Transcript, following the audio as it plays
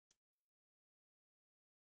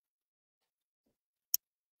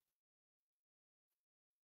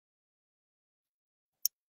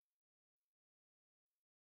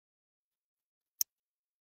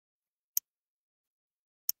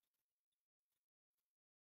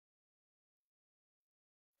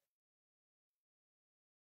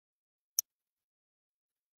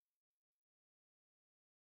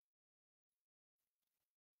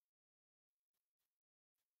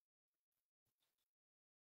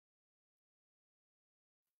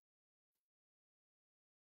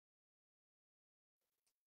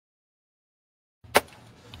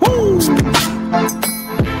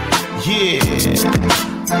Yeah,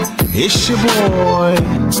 it's your boy.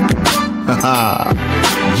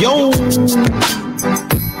 Yo.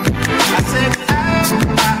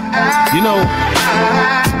 You know,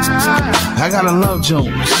 I gotta love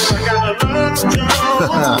Jones.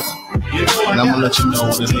 And I'm gonna let you know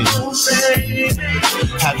what it is.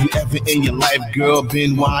 Have you ever in your life, girl,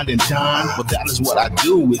 been wine and dine? Well, that is what I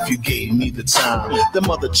do if you gave me the time.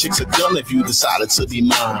 Them other chicks are done if you decided to be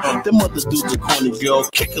mine. Them other dudes are corny, girl,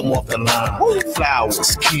 kick them off the line.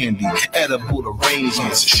 Flowers, candy, edible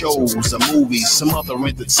arrangements, shows, or movies, some other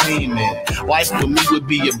entertainment. Life for me would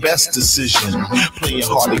be your best decision. Playing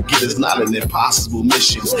hard to get is not an impossible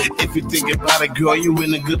mission. If you think about it, girl, you're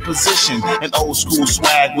in a good position. An old school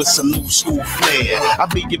swag with some new school flair. I'll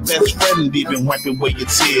be your best friend, even wiping away your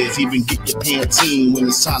tears. Even get your Pantene when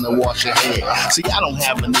it's time to wash your hair. See, I don't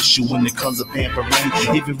have an issue when it comes to pampering.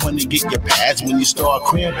 Even when you get your pads when you start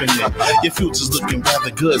cramping it. Your future's looking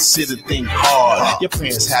rather good, sit and think hard. Your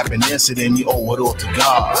parents have an incident, you owe it all to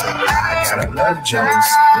God. I gotta love Jones,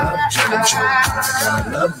 love Jones, I gotta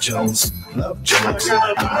love Jones. Love Jones,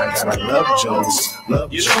 I gotta love Jones, love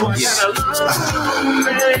Jones, I gotta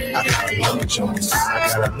love Jones, I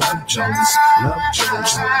gotta love Jones, love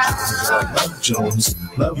Jones, I gotta love Jones,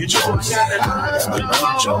 love Jones, I gotta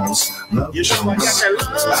love Jones, love Jones,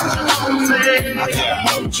 I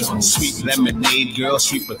gotta love Jones. Sweet lemonade, girl,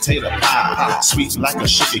 sweet potato pie, sweet like a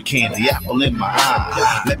sugar candy, apple in my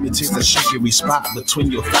eye. Let me taste the sugary spot between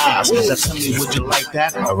your thighs. Now tell me, would you like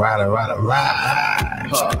that? Alright, alright,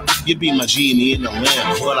 alright. You be my genie in the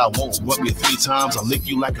lamp, but I won't rub you 3 times. I'll lick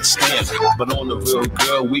you like a stamp. But on the real,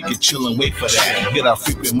 girl, we can chill and wait for that. Get our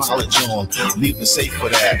frequent mileage on, leave the safe for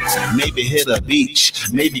that. Maybe hit a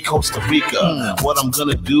beach, maybe Costa Rica. What I'm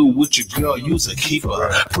gonna do with your girl, use a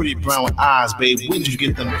keeper. Pretty brown eyes, babe, when'd you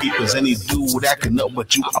get them peepers? Any dude acting up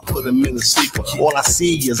with you, I put him in the sleeper. All I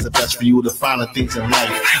see is the best for you, the finer things in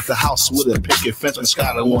life. The house with a picket fence with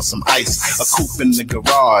Skyler want some ice. A coupe in the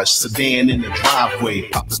garage, sedan in the driveway.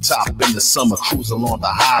 Pop the top in the summer, cruise along the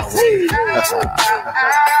highway.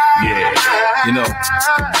 Yeah,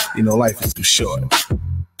 you know, life is too short.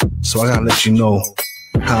 So I gotta let you know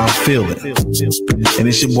how I'm feeling. And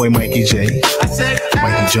it's your boy Mikey J,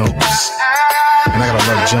 Mikey Jones. And I gotta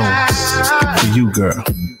love Jones for you, girl.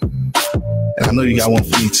 And I know you got one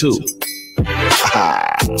for me too.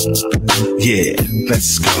 Yeah,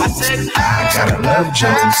 let's go. I gotta love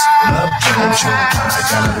Jones, love Jones. I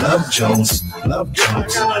gotta love Jones, love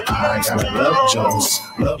Jones. I gotta love Jones,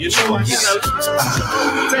 love Jones. I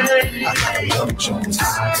gotta love Jones, I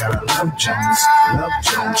gotta love Jones, love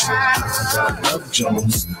Jones. I gotta love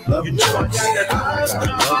Jones, love Jones. I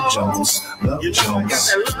gotta love Jones, love Jones. I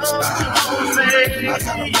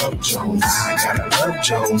gotta love Jones, I gotta love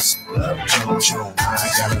Jones, love Jones. I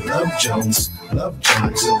gotta love Jones, love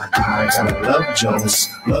Jones. I gotta love Jones,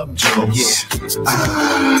 love Jones.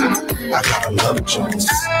 Yeah, I gotta love Jones.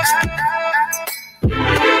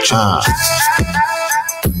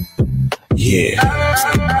 Yeah.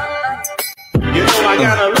 You know I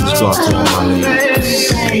gotta love Jones. Talk to all my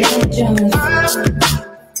ladies.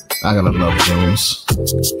 I gotta love Jones.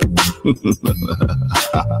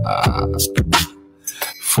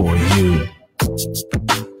 For you,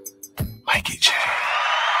 Mikey J.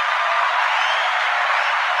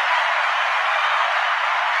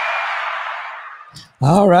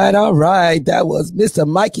 All right. That was Mr.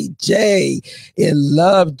 Mikey J in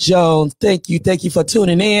Love Jones. Thank you for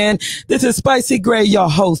tuning in. This is Spicy Gray, your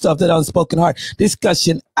host of the Unspoken Heart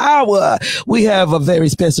Discussion Hour. We have a very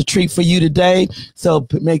special treat for you today, so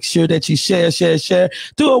make sure that you share,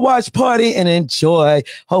 do a watch party and enjoy.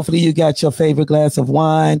 Hopefully you got your favorite glass of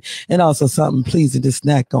wine and also something pleasing to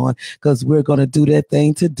snack on, because we're going to do that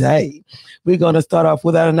thing today. We're going to start off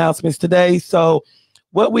with our announcements today. So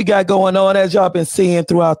what we got going on, as y'all been seeing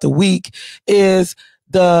throughout the week, is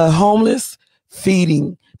the homeless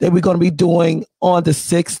feeding that we're going to be doing on the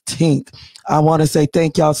 16th. I want to say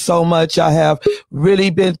thank y'all so much. I have really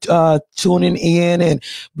been tuning in and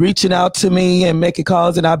reaching out to me and making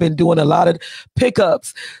calls, and I've been doing a lot of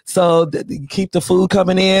pickups. So keep the food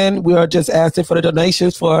coming in. We are just asking for the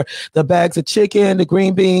donations for the bags of chicken, the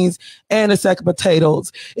green beans, and the sack of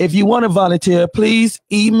potatoes. If you want to volunteer, please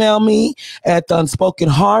email me at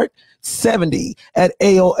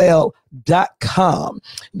theunspokenheart70@AOL.com.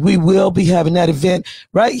 We will be having that event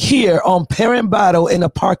right here on Parent Bottle in the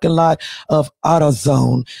parking lot of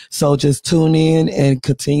AutoZone. So just tune in and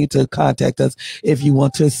continue to contact us if you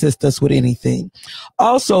want to assist us with anything.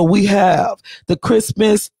 Also, we have the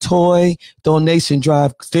Christmas toy donation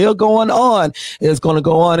drive still going on. It's going to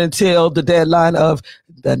go on until the deadline of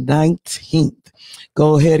the 19th.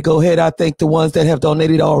 Go ahead. I thank the ones that have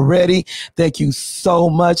donated already. Thank you so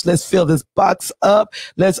much. Let's fill this box up.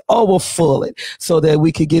 Let's overfill it so that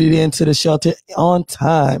we can get it into the shelter on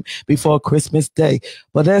time before Christmas Day.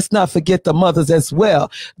 But let's not forget the mothers as well.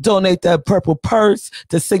 Donate that purple purse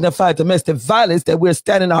to signify domestic violence, that we're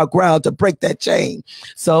standing our ground to break that chain.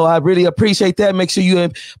 So I really appreciate that. Make sure you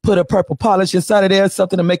put a purple polish inside of there,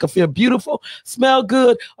 something to make her feel beautiful, smell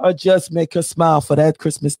good, or just make her smile for that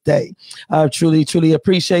Christmas Day. I truly, truly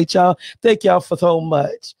appreciate y'all. Thank y'all for so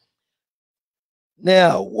much.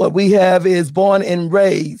 Now, what we have is born and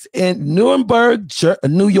raised in Nuremberg,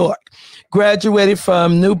 New York, graduated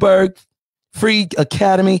from Newburgh Free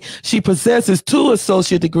Academy. She possesses 2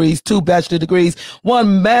 associate degrees, 2 bachelor degrees,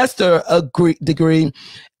 1 master degree,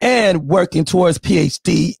 and working towards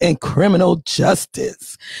PhD in criminal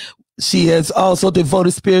justice. She has also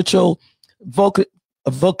devoted spiritual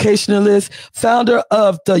vocationalist, founder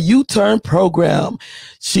of the U-Turn program.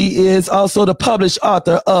 She is also the published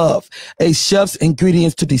author of A Chef's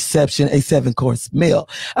Ingredients to Deception, a 7-course meal.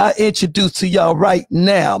 I introduce to y'all right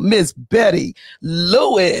now, Miss Betty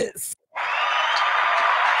Lewis.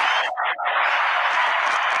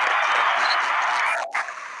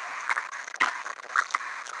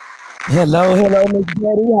 Hello, Miss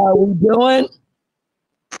Betty. How are we doing?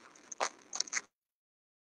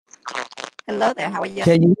 Hello there. How are you?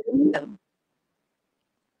 Can you hear me?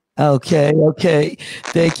 Okay.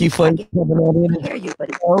 Thank you for coming on in. I hear you, but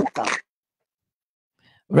it's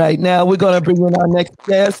right now, we're going to bring in our next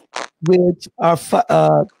guest, which our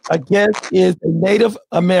guest is a Native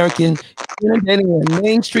American, innovating and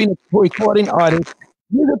mainstream recording artist.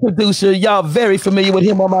 He's a producer. Y'all very familiar with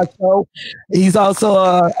him on my show. He's also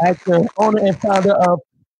an actor, owner, and founder of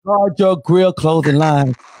Guard Your Grill clothing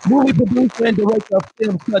line. Movie producer and director of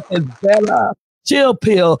films such as Bella, Chill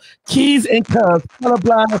Pill, Keys and Cubs,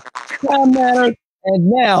 Colorblind, Time Matters, and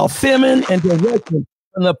now filming and directing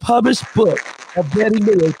from the published book of Betty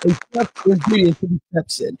Lewis, A Chef's Ingredients to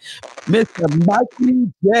Deception, Mr.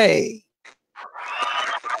 Mikey J.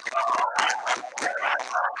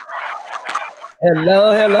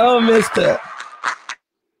 Hello, mister.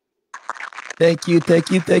 Thank you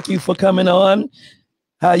for coming on.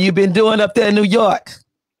 How you been doing up there in New York?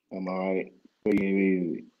 I'm all right. Pretty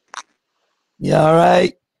easy. You all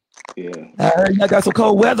right? Yeah. I heard y'all got some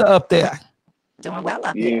cold weather up there. Doing well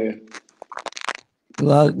up here.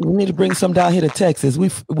 Well, we need to bring some down here to Texas.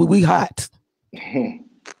 We hot. Yeah.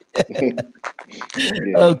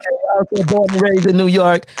 Okay, also born and raised in New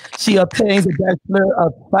York, she obtains a Bachelor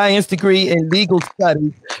of Science degree in Legal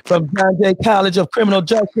Studies from John Jay College of Criminal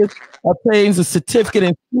Justice, obtains a certificate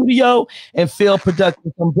in studio and film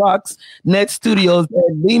production from Bronx Net Studios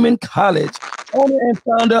at Lehman College, owner and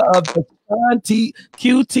founder of the Sean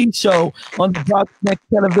QT Show on the Bronx Net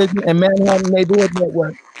Television and Manhattan Neighborhood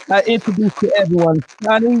Network. I introduce to everyone,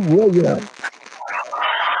 Sonny Williams.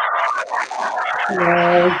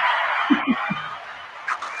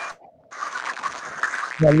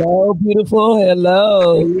 Hello, beautiful.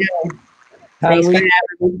 Hello. How are we?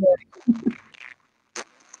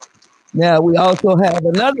 Now we also have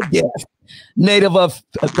another guest, native of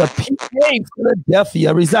the PA,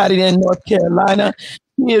 Philadelphia, residing in North Carolina.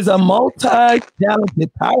 She is a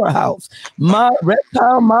multi-talented powerhouse,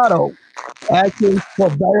 reptile model, acting for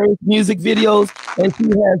various music videos, and she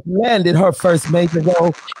has landed her first major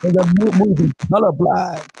role in the movie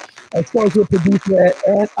Colorblind. Associate producer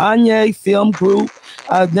at Anye Film Group.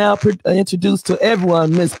 I've now introduced to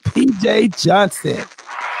everyone Miss P.J. Johnson.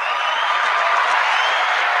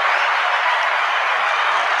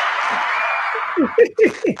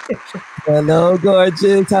 Hello,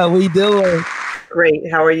 gorgeous. How we doing? Great.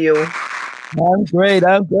 How are you? I'm great.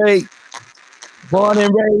 Born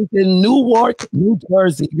and raised in Newark, New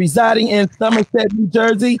Jersey, residing in Somerset, New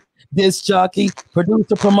Jersey. Disc jockey,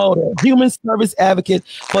 producer, promoter, human service advocate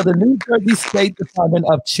for the New Jersey State Department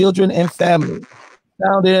of Children and Family.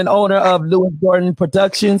 Founder and owner of Lewis Gordon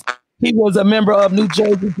Productions. He was a member of New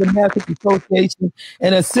Jersey Gymnastics Association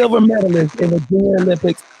and a silver medalist in the Junior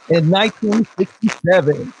Olympics in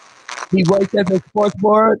 1967. He worked as a sports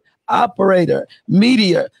board operator,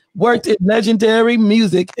 media, worked in legendary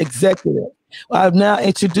music executive. I've now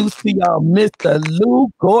introduced to y'all Mr. Lou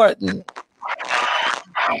Gordon.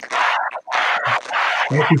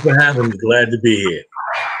 Thank you for having me. Glad to be here.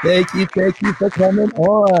 Thank you for coming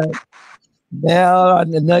on. Now,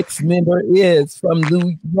 the next member is from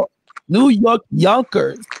New York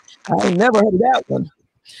Yonkers. I ain't never heard of that one.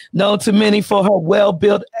 Known to many for her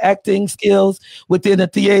well-built acting skills within the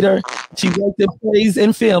theater, she worked in plays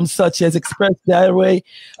and films such as Express Diary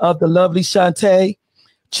of the Lovely Shantae,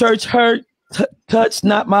 Church Hurt, Touch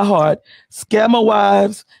Not My Heart, Scammer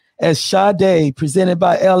Wives as Sade, presented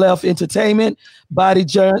by LF Entertainment, Body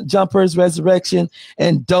Jumpers Resurrection,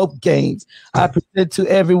 and Dope Games. I present to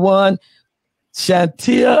everyone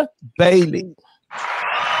Shantia Bailey.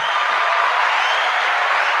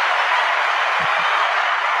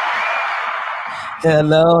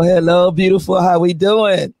 Hello, beautiful. How we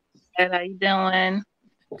doing? Good, how you doing?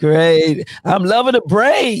 Great. I'm loving the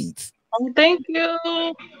braids. Oh, thank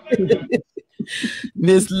you.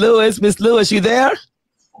 Miss Lewis, you there?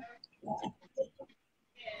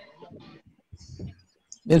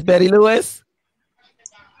 Miss Betty Lewis?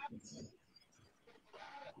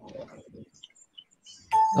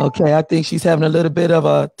 Okay, I think she's having a little bit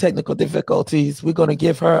of technical difficulties. We're going to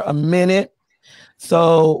give her a minute.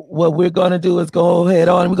 So what we're going to do is go ahead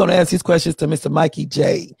on. We're going to ask these questions to Mr. Mikey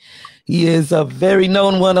J. He is a very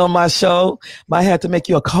known one on my show. Might have to make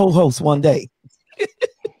you a co-host one day.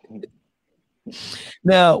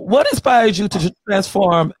 Now, what inspired you to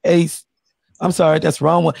transform I'm sorry, that's the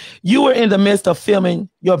wrong one. You were in the midst of filming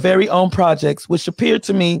your very own projects, which appeared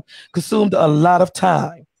to me consumed a lot of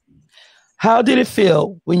time. How did it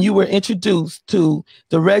feel when you were introduced to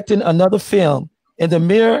directing another film and the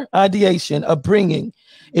mere ideation of bringing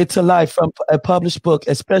it to life from a published book,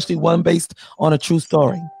 especially one based on a true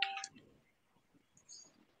story?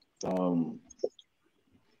 I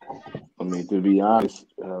mean, to be honest,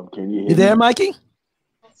 can you hear You there, me? Mikey?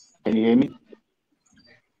 Can you hear me?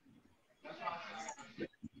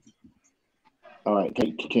 All right,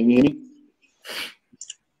 can you hear me?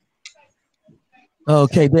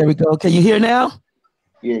 Okay, there we go. Can you hear now?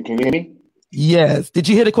 Yeah, can you hear me? Yes. Did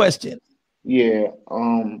you hear the question? Yeah.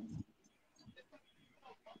 I'm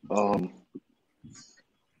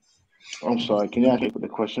sorry. Can you ask me the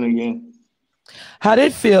question again? How did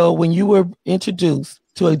it feel when you were introduced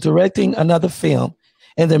to directing another film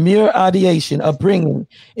and the mere ideation of bringing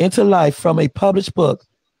into life from a published book,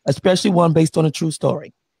 especially one based on a true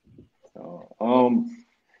story?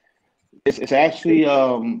 It's actually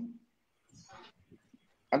I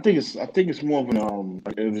think it's more of an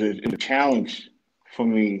it was a challenge for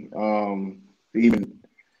me it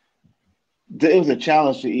was a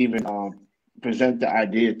challenge to even present the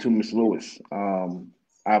idea to Miss Lewis.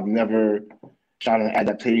 I've never shot an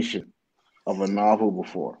adaptation of a novel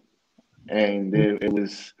before, and it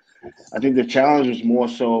was. I think the challenge was more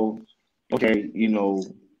so, okay, you know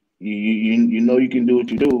you can do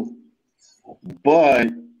what you do, but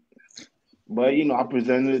I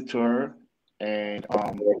presented it to her, and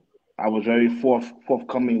I was very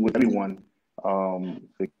forthcoming with everyone,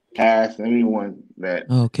 the cast, and everyone that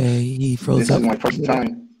Okay, he froze this up. is my first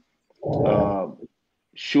time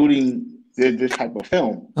shooting this type of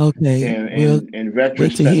film. Okay, And in retrospect,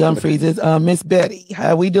 wait till he unfreezes. Miss Betty,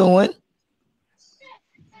 how we doing?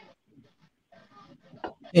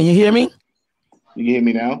 Can you hear me? You hear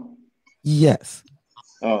me now? Yes.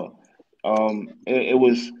 Oh, it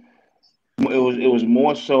was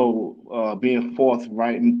more so being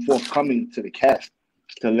forthright and forthcoming to the cast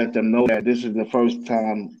to let them know that this is the first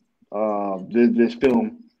time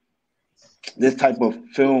this type of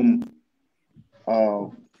film, uh,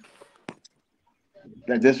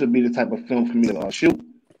 that this would be the type of film for me to shoot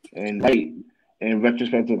and write in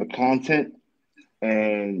retrospect to the content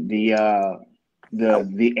and the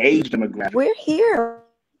age demographic. We're here,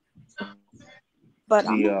 but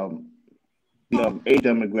the age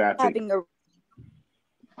demographic. having a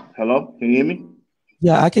Hello, can you hear me?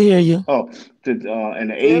 Yeah, I can hear you. Oh, and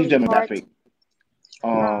the age really hard demographic.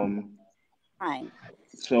 time.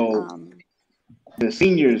 So the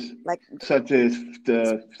seniors, Like such as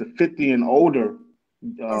the 50 and older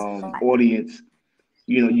audience,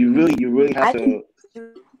 you really have to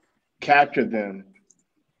capture them,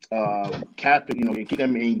 and keep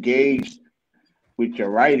them engaged with your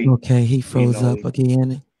writing. Okay, he froze up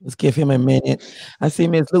again. Let's give him a minute. I see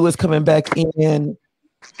Ms. Lewis coming back in.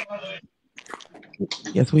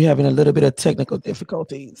 Yes, we're having a little bit of technical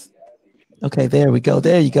difficulties. Okay, there we go.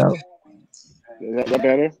 There you go. Is that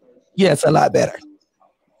better? Yes, a lot better.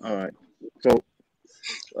 All right. So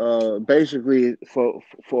basically,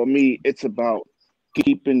 for me, it's about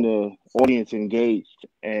keeping the audience engaged,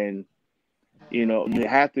 and you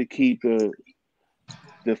have to keep the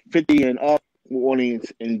 50 and up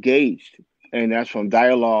audience engaged, and that's from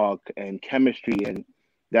dialogue and chemistry, and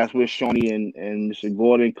that's where Shawnee and Mr.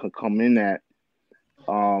 Gordon could come in at.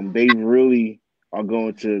 They really are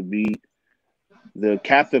going to be the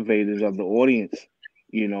captivators of the audience.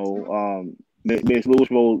 Ms.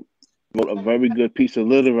 Lewis wrote a very good piece of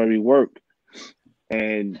literary work,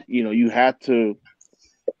 and you have to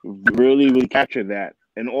really capture that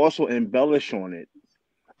and also embellish on it.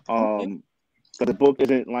 because the book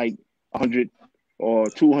isn't like 100 or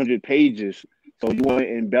 200 pages, so you want to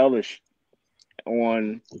embellish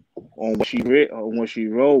on what she read or what she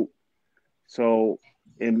wrote. So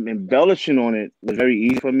embellishing on it was very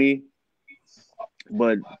easy for me.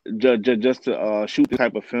 But just to shoot this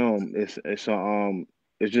type of film, it's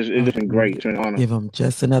just been great. It's been an honor. Give him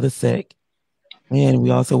just another sec. And we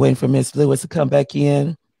also waiting for Miss Lewis to come back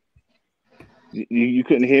in. You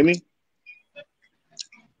couldn't hear me?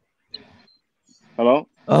 Hello?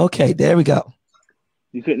 Okay, there we go.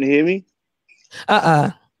 You couldn't hear me?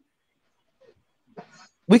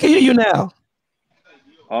 We can hear you now.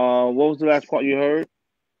 What was the last part you heard?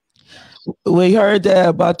 We heard that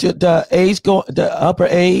about the age, the upper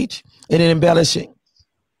age, and then embellishing.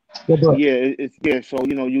 Yeah. So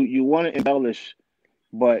you want to embellish,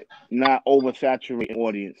 but not oversaturate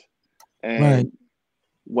audience. And Right.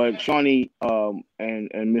 what Shawnee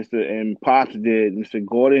and Pops did, Mr.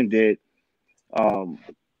 Gordon did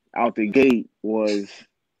out the gate was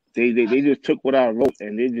they just took what I wrote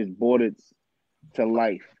and they just brought it to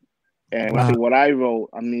life. And when I say what I wrote,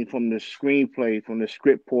 I mean from the screenplay, from the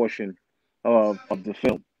script portion of the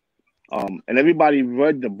film. And everybody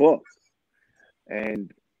read the book,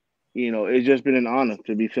 and it's just been an honor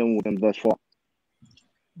to be filming with them thus far.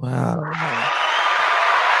 Wow.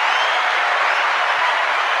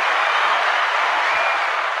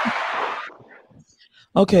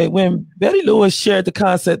 Okay, when Betty Lewis shared the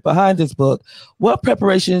concept behind this book, what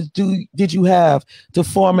preparations did you have to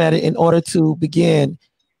format it in order to begin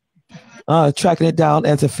tracking it down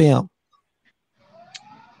as a film?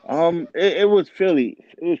 It was fairly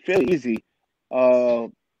easy.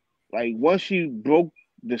 Like once she broke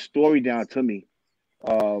the story down to me,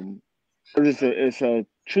 'cause it's a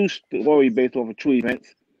true story based off of true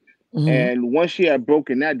events, and once she had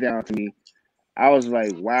broken that down to me, I was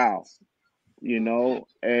like, wow,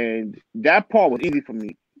 and that part was easy for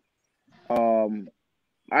me.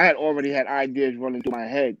 I had already had ideas running through my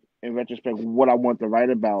head in retrospect what I want to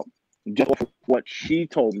write about, just off of what she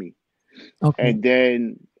told me. Okay. And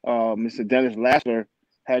then Mr. Dennis Laster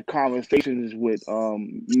had conversations with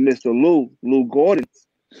Mr. Lou Gordon,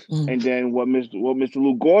 and then what Mr.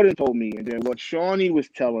 Lou Gordon told me, and then what Shawnee was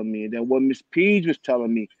telling me, and then what Miss Peach was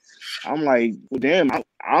telling me. I'm like, well, damn, I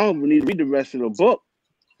don't need to read the rest of the book,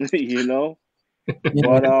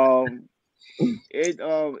 But it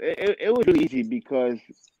was really easy because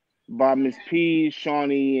by Miss Peach,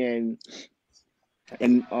 Shawnee,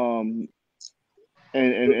 and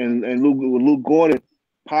Lou Gordon,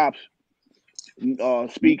 Pops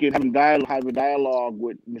speaking, having dialogue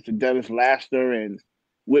with Mr. Dennis Laster and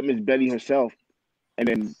with Miss Betty herself, and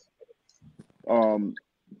then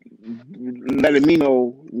letting me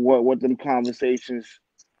know what them conversations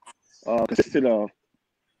consisted of.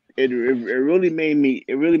 It really made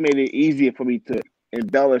it easier for me to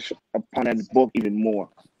embellish upon that book even more.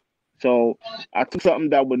 So I took something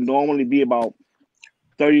that would normally be about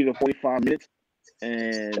 30 to 45 minutes,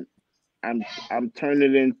 and I'm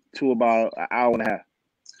turning it into about an hour and a half.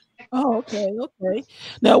 Oh, okay.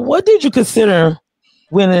 Now, what did you consider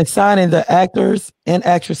when assigning the actors and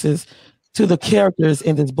actresses to the characters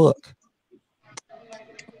in this book?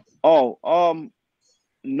 Oh,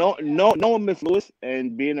 knowing Miss Lewis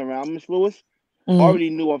and being around Miss Lewis,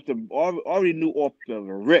 already knew off the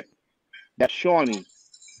rip that Shawnee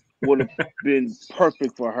would have been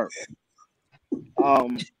perfect for her.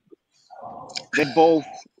 They're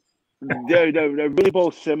really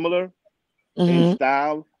both similar in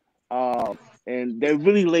style, and they're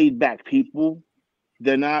really laid back people.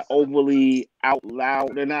 They're not overly out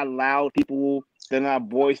loud. They're not loud people. They're not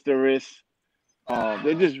boisterous.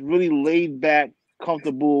 They're just really laid back,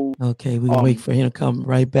 comfortable. Okay, we're gonna wait for him to come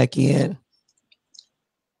right back in.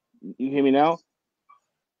 You hear me now?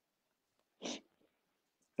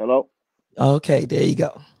 Hello? Okay, there you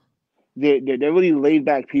go. They're really laid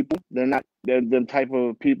back people. They're the type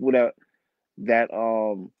of people that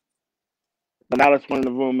the loudest one in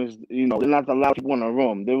the room is, they're not the loudest people in the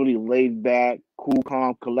room. They're really laid back, cool,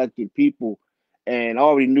 calm, collected people. And I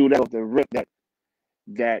already knew that off the rip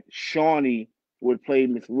that Shawnee would play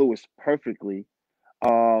Miss Lewis perfectly.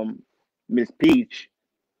 Miss Peach,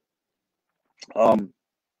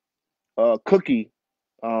 Cookie,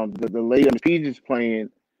 the lady Miss Peach is playing,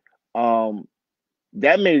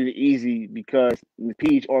 that made it easy because Miss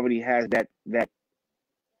Peach already has that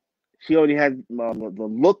she already has the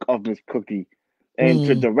look of Miss Cookie, and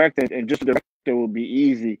to direct it and just direct it would be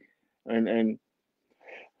easy, and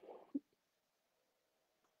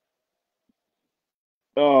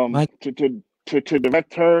to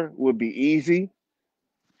direct her would be easy,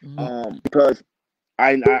 because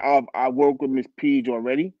I work with Miss Peach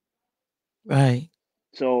already, Right.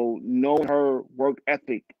 So knowing her work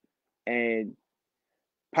ethic and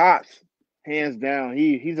Pops, hands down,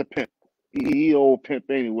 he's a pimp. He old pimp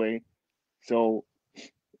anyway. So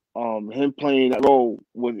him playing that role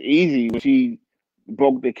was easy when she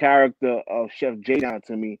broke the character of Chef J down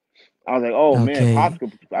to me. I was like, oh man, Okay. I think Pops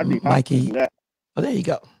could do Mikey. that. Oh, there you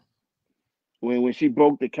go. When she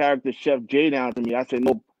broke the character Chef J down to me, I said,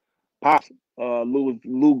 no, Pops,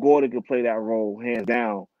 Lou Gordon could play that role hands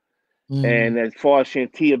down. And Mm. as far as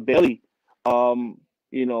Shantia Bailey,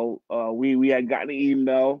 we had gotten an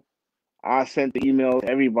email. I sent the email to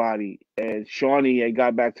everybody, and Shawnee had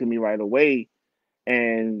got back to me right away,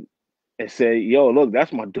 and it said, "Yo, look,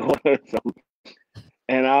 that's my daughter."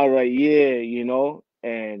 And I was like, "Yeah."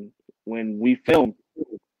 And when we filmed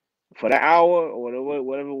for the hour or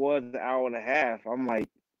whatever it was, the hour and a half, I'm like,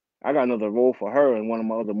 I got another role for her in one of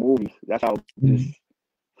my other movies. That's how just Mm.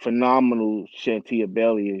 phenomenal Shantia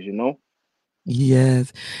Bailey is.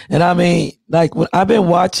 Yes. And I mean, like when I've been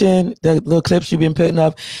watching the little clips you've been putting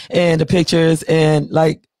up and the pictures and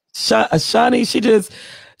like Shawnee,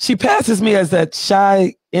 she passes me as that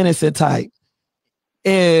shy, innocent type.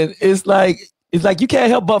 And it's like you can't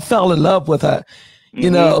help but fall in love with her, you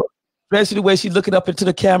Mm-hmm. know, especially the way she's looking up into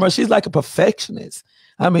the camera. She's like a perfectionist.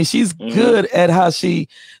 I mean, she's Mm-hmm. good at how she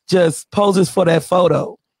just poses for that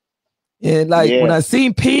photo. And like when Yeah. I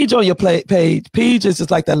seen Paige on your page, Paige is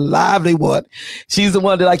just like the lively one. She's the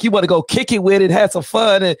one that like you want to go kick it with it, have some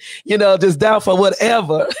fun, and just down for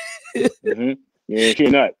whatever. Mm-hmm. Yeah, she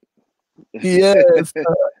nut. Yes.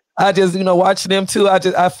 I just, watching them too,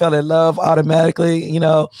 I fell in love automatically,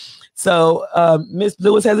 So Miss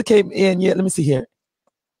Lewis hasn't came in yet. Let me see here.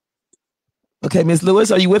 Okay, Miss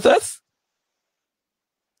Lewis, are you with us?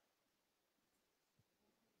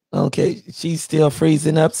 Okay, she's still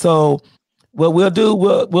freezing up. So what we'll do,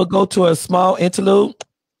 we'll go to a small interlude.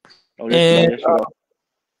 Oh, there she go.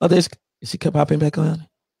 Is she popping back on?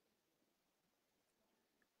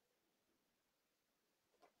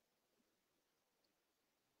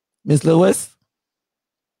 Miss Lewis?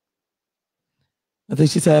 I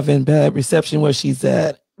think she's having bad reception where she's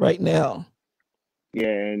at right now. Yeah,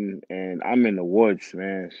 and I'm in the woods,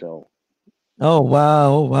 man. So. Oh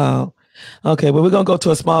wow. Okay, well, we're gonna go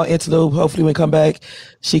to a small interlude. Hopefully, when we come back,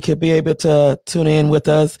 she could be able to tune in with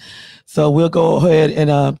us. So we'll go ahead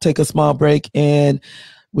and take a small break, and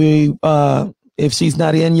if she's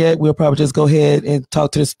not in yet, we'll probably just go ahead and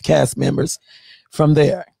talk to the cast members from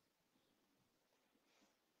there.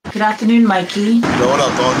 Good afternoon, Mikey. Yo, what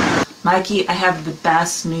up, dog? Mikey, I have the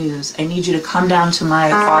best news. I need you to come down to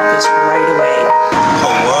my office right away.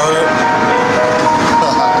 Oh, word?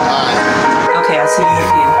 Okay, I'll see you in a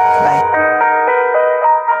few. Bye.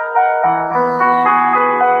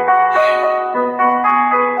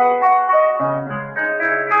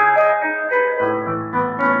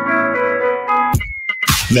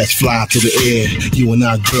 Let's fly through the air. You and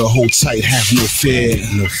I, girl, hold tight, have no fear.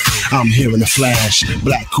 I'm here in a flash.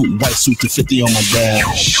 Black coupe, white suit to 50 on my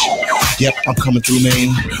dash. Yep, I'm coming through,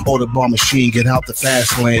 man. Order bar machine, get out the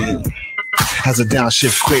fast lane. Has a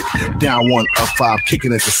downshift quick, down 1, up 5,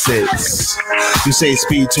 kicking it to 6. You say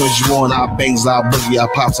speed turns you on, I bangs, I boogie, I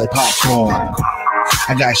pops like popcorn.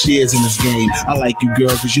 I got shares in this game. I like you, girl,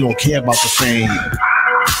 cause you don't care about the fame.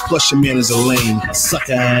 Plus your man is a lame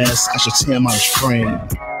sucker ass. I should tear him out his frame.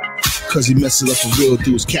 Cause he messes up for real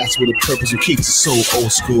dudes. Cats with a purpose who keeps it so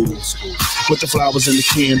old school. With the flowers and the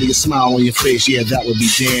candy, a smile on your face, yeah, that would be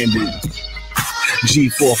dandy.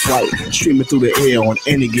 G4 flight, streaming through the air on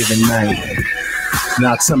any given night.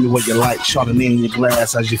 Now tell me what you like, Chardonnay in your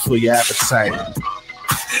glass as you feel your appetite.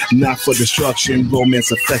 Not for destruction,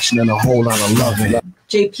 romance, affection, and a whole lot of loving.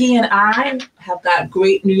 JP and I have got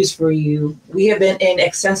great news for you. We have been in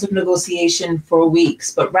extensive negotiation for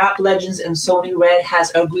weeks, but Rap Legends and Sony Red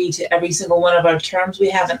has agreed to every single one of our terms. We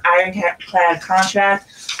have an ironclad contract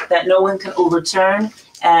that no one can overturn,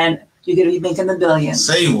 and you're going to be making the billions.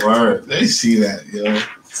 Say word. They see that, yo.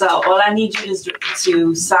 So all I need you is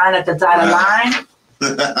to sign at the dotted line,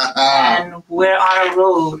 and we're on a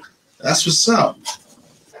road. That's what's up.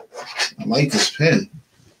 I like this pen.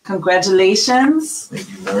 Congratulations. Thank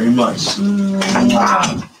you very much.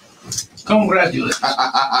 Congratulations.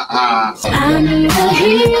 I need a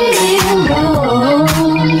hero.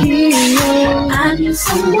 I need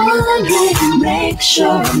someone who can make sure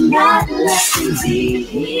I'm not less than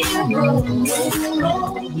zero.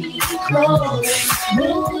 Hold me close.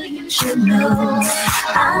 No, you should know.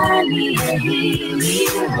 I need a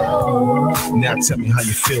hero. Now tell me how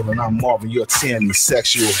you feeling. I'm Marvin, you're Tammy,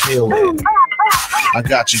 sexual healing. I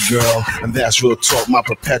got you, girl, and that's real talk, my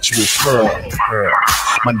perpetual pearl.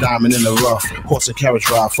 My diamond in the rough, horse and carriage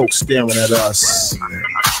ride, folks staring at us.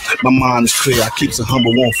 My mind is clear, I keeps it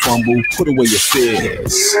humble, won't fumble. Put away your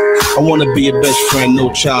fears. I wanna be your best friend,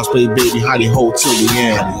 no child's play, baby. Howdy ho till the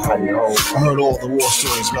end. I heard all the war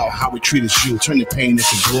stories about how we treated you, turning pain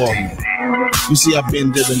into glory. You see, I've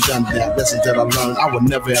been there and done that. Lessons that I learned, I would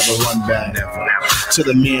never ever run back to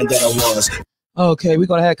the man that I was. Okay, we're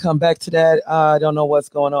gonna have to come back to that. I don't know what's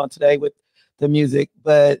going on today with the music,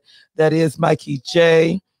 but that is Mikey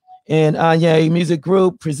J and Anya Music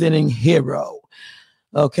Group presenting Hero.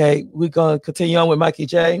 Okay, we're gonna continue on with Mikey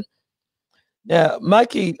J. Now,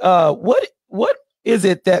 Mikey, what is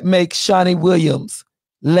it that makes Shawnee Williams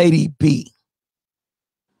Lady B?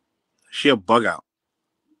 She a bug out.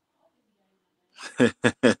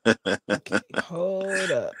 Okay,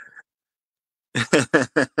 hold up.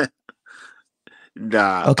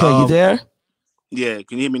 Nah. Okay, you there? Yeah,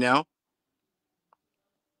 can you hear me now?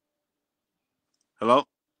 Hello?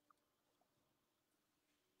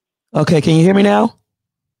 Okay, can you hear me now?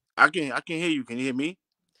 I can hear you. Can you hear me?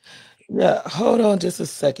 Yeah, hold on just a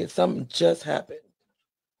second. Something just happened.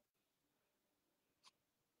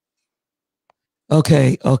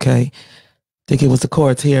 Okay. Think it was the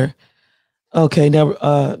chords here. Okay,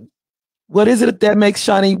 now what is it that makes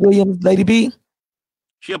Shawnee Williams Lady B?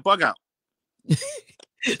 She a bug out.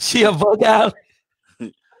 She a bug out.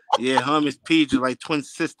 Yeah, her and Miss Peach are like twin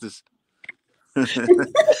sisters.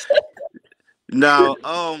 Now,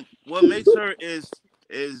 what makes her is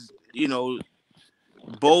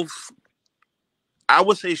both. I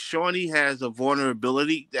would say Shawnee has a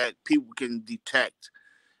vulnerability that people can detect.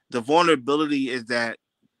 The vulnerability is that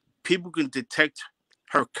people can detect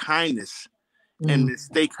her kindness and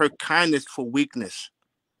mistake her kindness for weakness.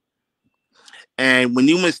 And when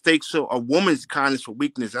you mistake a woman's kindness for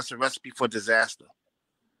weakness, that's a recipe for disaster.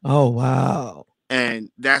 Oh, wow. And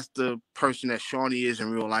that's the person that Shawnee is in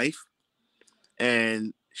real life.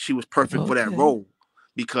 And she was perfect for that role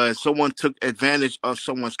because someone took advantage of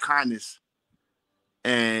someone's kindness.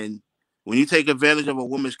 And when you take advantage of a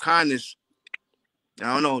woman's kindness,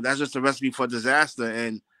 I don't know, that's just a recipe for disaster.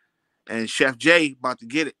 And Chef J about to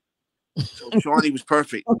get it. So Shawnee was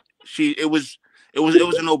perfect. It was a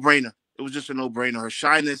no-brainer. It was just a no-brainer. Her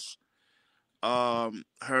shyness,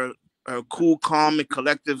 her cool, calm, and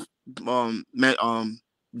collective demeanor.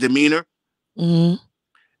 Mm-hmm.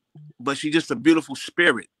 But she's just a beautiful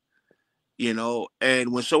spirit,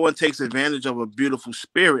 and when someone takes advantage of a beautiful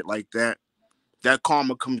spirit like that, that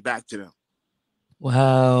karma comes back to them.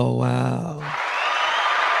 Wow.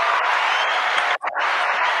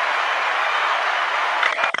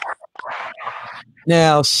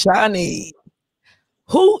 Now, Shawnee,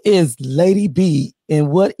 who is Lady B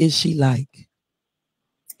and what is she like?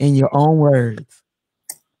 In your own words.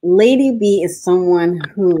 Lady B is someone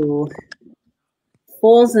who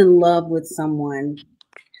falls in love with someone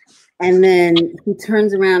and then he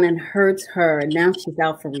turns around and hurts her. And now she's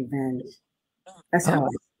out for revenge. That's how I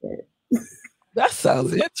see it. That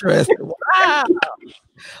sounds interesting. Wow.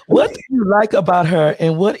 What do you like about her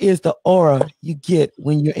and what is the aura you get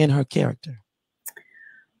when you're in her character?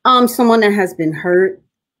 Someone that has been hurt,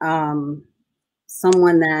 someone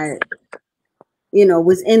that,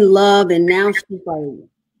 was in love and now she's like,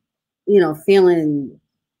 feeling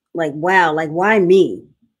like, wow, like why me?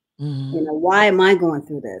 Mm-hmm. Why am I going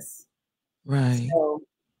through this? Right. So,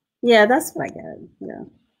 yeah, that's what I get. Yeah.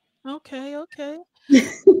 Okay.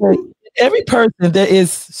 Every person, there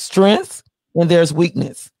is strength and there's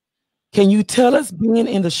weakness. Can you tell us, being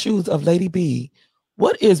in the shoes of Lady B,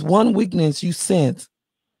 what is one weakness you sense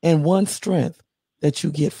and one strength that you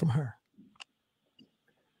get from her?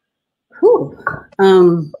 Whew.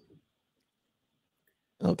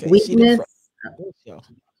 Okay. Weakness.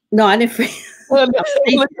 No, I didn't.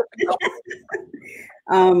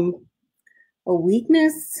 A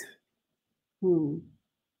weakness.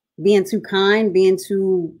 Being too kind, being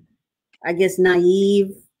too, I guess,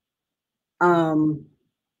 naive. One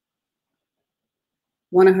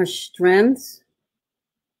of her strengths.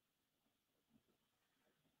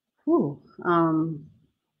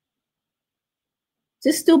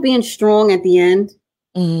 Just still being strong at the end.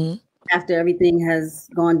 Mm-hmm. After everything has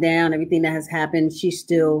gone down, everything that has happened, she's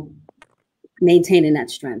still maintaining that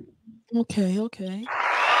strength. Okay.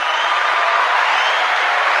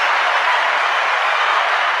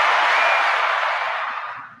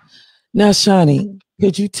 Now, Shawnee,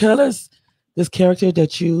 could you tell us this character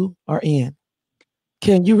that you are in?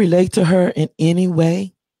 Can you relate to her in any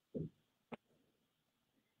way?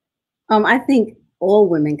 I think all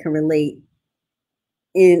women can relate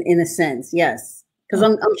in a sense, yes. Because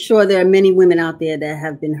I'm sure there are many women out there that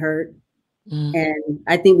have been hurt. And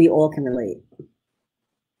I think we all can relate.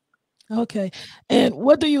 Okay. And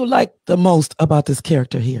what do you like the most about this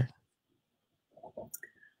character here?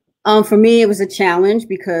 For me, it was a challenge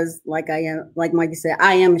because, like Mikey said,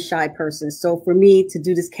 I am a shy person. So for me to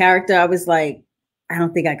do this character, I was like, I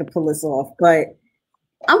don't think I could pull this off, but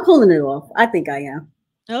I'm pulling it off. I think I am.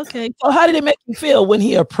 Okay. So how did it make you feel when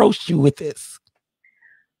he approached you with this?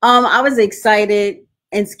 I was excited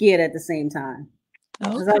and scared at the same time.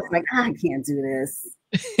 Because Okay. I was like, I can't do this.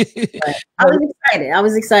 But I was excited. I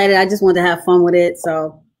was excited. I just wanted to have fun with it.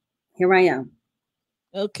 So here I am.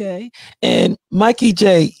 Okay. And Mikey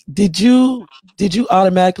J, did you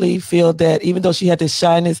automatically feel that even though she had this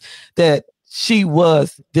shyness, that she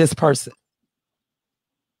was this person?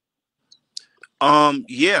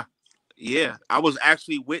 Yeah. I was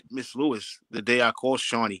actually with Miss Lewis the day I called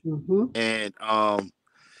Shawnee. And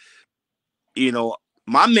you know,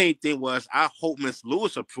 my main thing was I hope Miss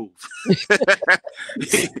Lewis approved.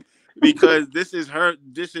 Because this is her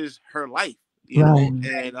life, you know,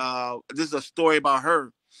 and this is a story about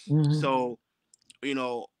her. So, you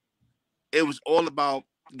know, it was all about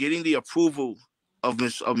getting the approval of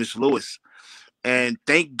Miss Lewis. And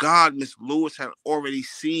thank God Miss Lewis had already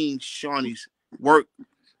seen Shawnee's work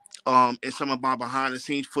in some of my behind the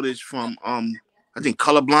scenes footage from I think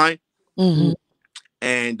Colorblind.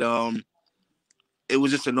 And it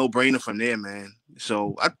was just a no-brainer from there, man.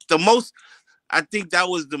 So I think that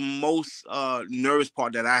was the most nervous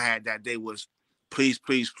part that I had that day was please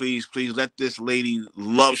let this lady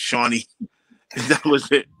love Shawnee. That was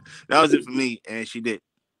it. That was it for me, and she did.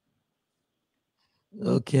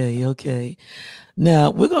 Okay.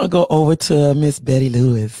 Now we're gonna go over to Miss Betty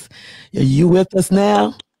Lewis. Are you with us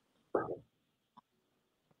now?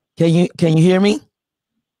 Can you hear me?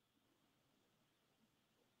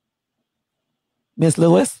 Miss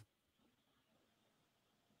Lewis?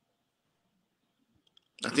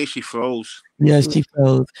 I think she froze. Yes, she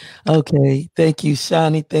froze. Okay. Thank you,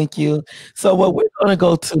 Shawnee. Thank you. So what we're gonna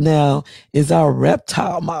go to now is our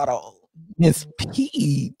reptile model, Miss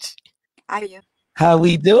Peach. I hear you. How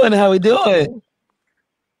we doing? How we doing?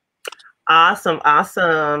 Awesome.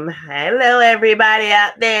 Hello, everybody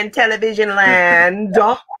out there in television land.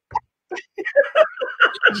 Okay.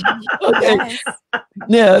 Yes.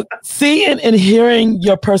 Now, seeing and hearing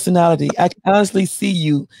your personality, I can honestly see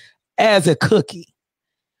you as a cookie.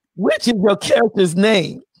 Which is your character's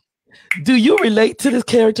name? Do you relate to this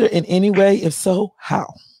character in any way? If so,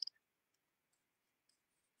 how?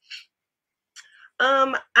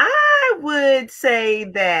 I would say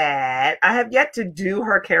that I have yet to do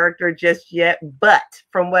her character just yet, but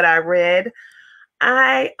from what I read,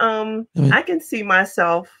 I can see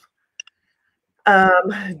myself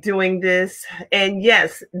doing this. And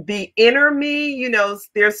yes, the inner me, you know,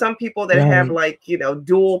 there's some people that have like, you know,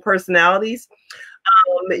 dual personalities.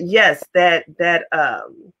 Yes, that I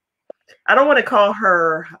don't want to call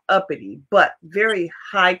her uppity, but very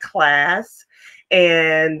high class,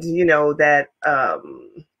 and you know that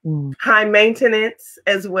high maintenance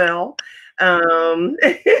as well. But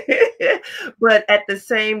at the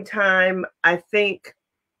same time, I think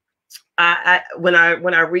when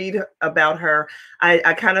I read about her,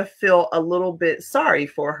 I kind of feel a little bit sorry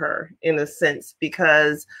for her in a sense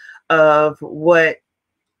because of what,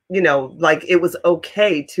 you know, like it was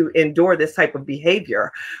okay to endure this type of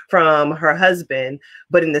behavior from her husband,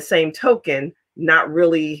 but in the same token, not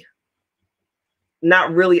really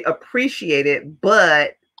appreciate it,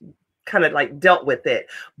 but kind of like dealt with it,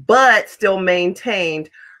 but still maintained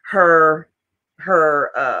her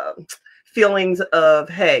feelings of,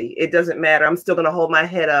 hey, it doesn't matter. I'm still going to hold my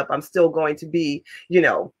head up. I'm still going to be, you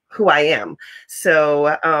know, who I am.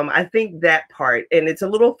 So I think that part, and it's a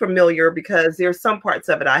little familiar because there's some parts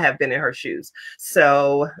of it I have been in her shoes.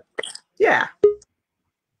 So yeah.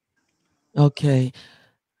 Okay.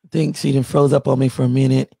 I think she done froze up on me for a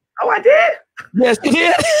minute. Oh, I did? Yes, you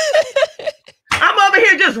did. I'm over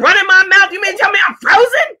here just running my mouth. You mean tell me I'm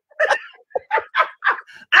frozen?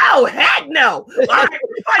 Oh, heck no. All right,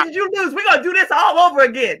 why did you lose? We're going to do this all over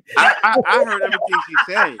again. I heard everything she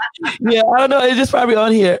said. Yeah, I don't know. It's just probably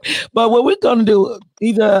on here. But what we're going to do,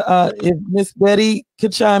 either if Miss Betty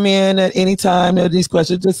could chime in at any time, these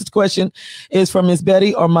questions. This question is from Miss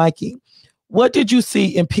Betty or Mikey. What did you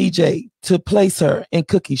see in PJ to place her in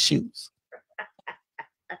Cookie's shoes?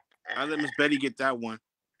 I'll let Miss Betty get that one.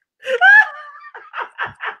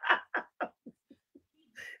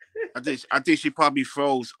 I think she probably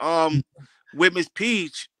froze. With Miss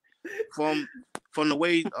Peach, from the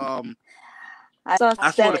way I saw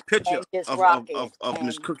the picture of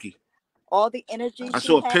Miss Cookie. All the energy. I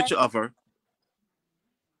saw a picture of her.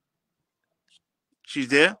 She's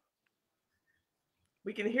there.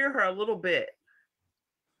 We can hear her a little bit.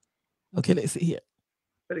 Okay, let's see here.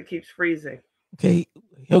 But it keeps freezing. Okay,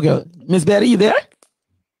 here we go. Miss Betty, you there?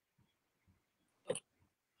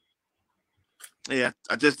 Yeah,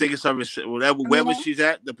 I just think it's wherever she's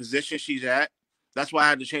at, the position she's at. That's why I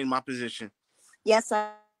had to change my position. Yes,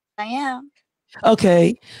 I am.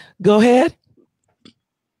 Okay, go ahead.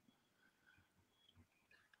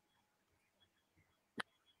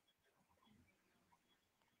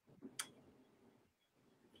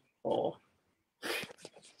 Oh.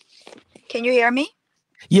 Can you hear me?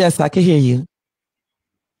 Yes, I can hear you.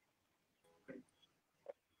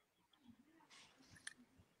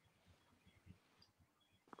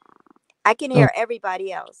 I can hear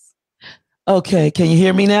everybody else. Okay, can you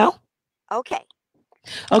hear me now? Okay.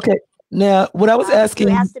 Okay, now what I was asking.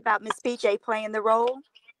 You asked about Miss PJ playing the role?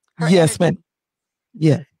 Yes, ma'am.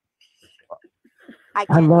 Yeah. I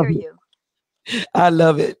can't hear it. you. I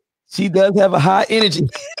love it. She does have a high energy.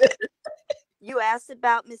 You asked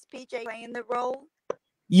about Miss PJ playing the role?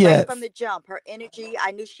 Yes. Right from the jump, her energy,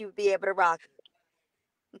 I knew she would be able to rock it.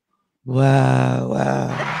 Wow,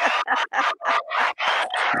 wow.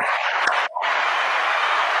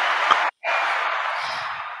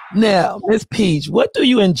 Now, Miss Peach, what do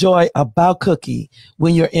you enjoy about Cookie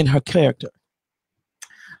when you're in her character?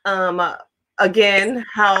 Again,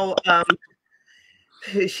 how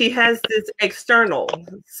she has this external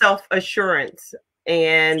self-assurance,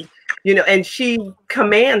 and and she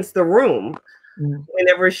commands the room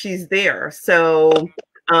whenever she's there. So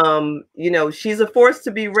she's a force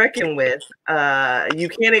to be reckoned with. You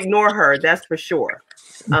can't ignore her, that's for sure.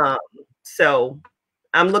 So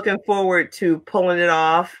I'm looking forward to pulling it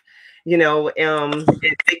off, and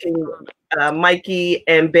making Mikey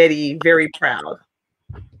and Betty very proud.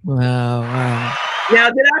 Wow, wow. Now,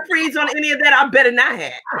 did I freeze on any of that? I better not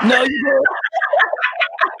have. No, you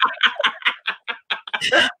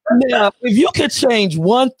didn't. Now, if you could change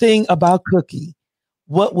one thing about Cookie,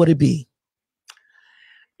 what would it be?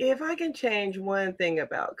 If I can change one thing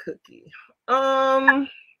about Cookie, I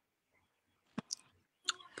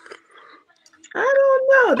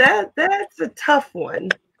don't know. That's a tough one.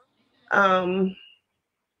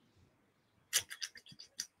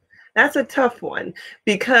 That's a tough one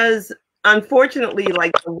because unfortunately,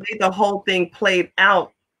 like the way the whole thing played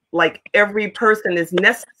out, like every person is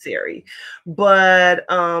necessary. But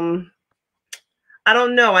I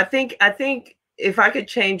don't know. I think if I could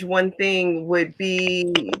change one thing would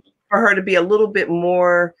be for her to be a little bit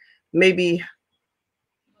more, maybe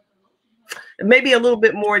a little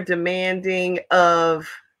bit more demanding of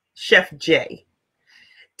Chef Jay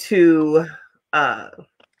to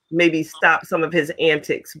maybe stop some of his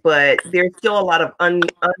antics, but there's still a lot of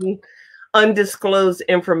undisclosed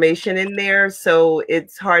information in there, so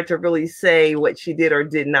it's hard to really say what she did or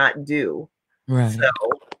did not do. Right. So,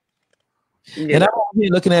 and I'm here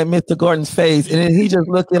looking at Mr. Gordon's face, and then he just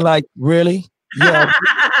looking like, really? Yeah.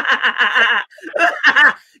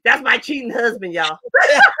 That's my cheating husband, y'all.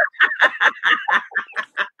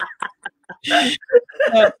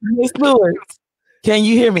 Miss Lewis, can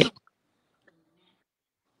you hear me?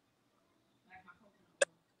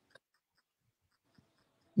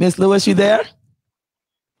 Miss Lewis, you there?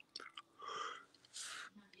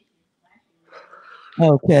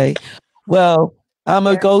 Okay. Well, I'm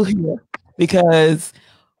going to go here because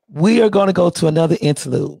we are going to go to another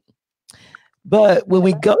interlude. But when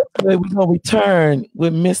we go to it, we're going to return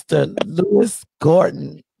with Mr. Lewis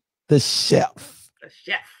Gordon, the chef. The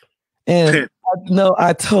chef. And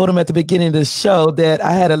I told him at the beginning of the show that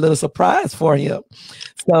I had a little surprise for him.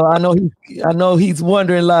 So I know he's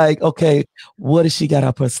wondering, like, okay, what has she got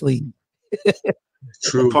up her sleeve?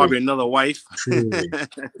 True. Probably another wife.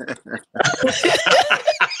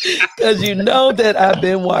 Because you know that I've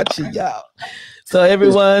been watching y'all. So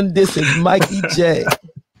everyone, this is Mikey J.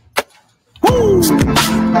 Woo!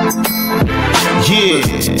 Yeah,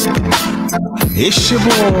 it's your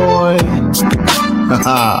boy.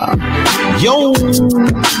 Yo,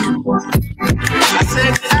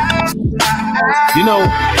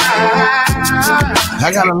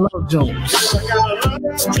 I got a love Jones.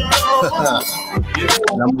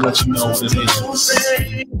 And I'm gonna let you know what it is.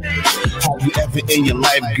 Have you ever in your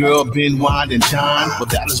life, girl, been wine and dine? Well,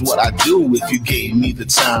 that is what I do if you gave me the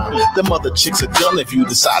time. Them other chicks are done if you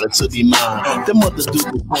decided to be mine. Them others do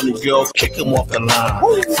the funny girl, kick them off the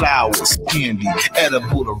line. Flowers, candy,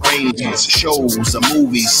 edible arrangements, shows, or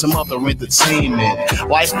movies, some other entertainment.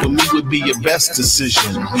 Life for me would be your best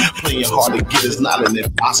decision. Playing hard to get is not an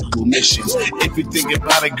impossible mission. If you think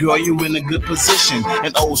about it, girl, you in a good position.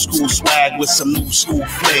 An old school swag with some new school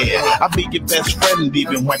flair. I'll be your best friend,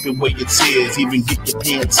 even wipe away your tears. years. Even get your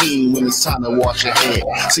Pantene when it's time to wash your hair.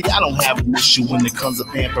 See, I don't have an issue when it comes to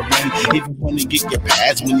pampering. Even when you get your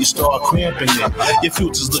pads when you start cramping it. Your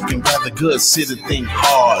future's looking rather good, sit and think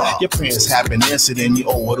hard. Your parents have an incident, you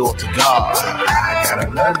owe it all to God. I gotta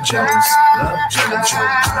love Jones, love Jones. I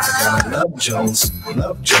gotta love Jones,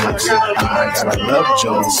 love Jones. I gotta love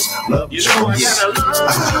Jones, love Jones. I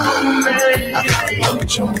gotta love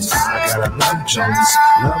Jones, I gotta love Jones,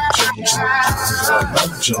 love Jones. I gotta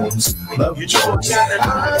love Jones, love Jones. I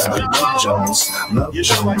gotta love Jones, love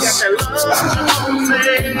Jones.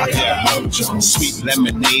 I gotta love Jones. Sweet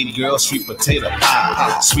lemonade, girl, sweet potato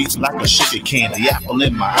pie. Sweet like a sugar candy, apple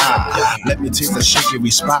in my eye. Let me taste the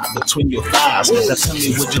sugary spot between your thighs. Now tell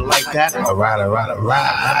me, would you like that? Alright.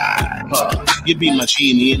 You be my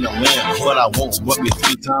genie in the lamp, but I won't rub you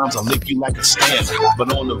 3 times. I'll lick you like a stamp.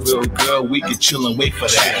 But on the real, girl, we can chill and wait for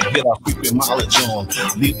that. Get our creeping mileage on,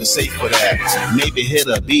 leave the safe for that. Maybe hit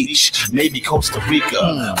a beach, maybe Costa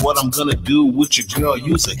Rica. What I'm gonna do with your girl,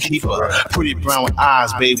 use a keeper. Pretty brown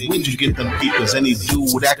eyes, baby, where'd you get them peepers? Any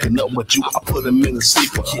dude acting up with you, I put him in a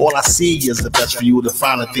sleeper. All I see is the best for you, the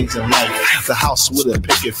finer things in life. The house with a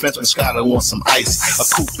picket fence with Skyler want some ice. A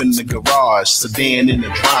coupe in the garage, sedan in the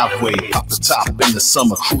driveway. Up the top in the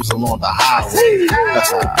summer, cruise along the highway.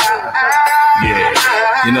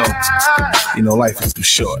 Yeah, you know, life is too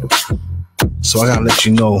short. So I gotta let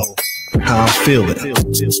you know how I'm feeling.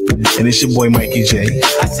 And it's your boy Mikey J,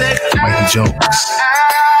 Mikey Jones.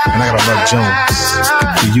 And I gotta love Jones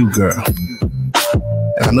for you, girl.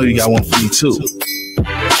 And I know you got one for me too.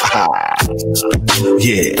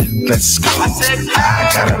 Yeah, let's go. I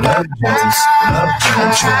gotta love Jones, love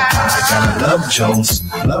Jones. I gotta love Jones,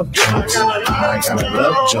 love Jones. I gotta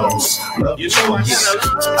love Jones, love Jones.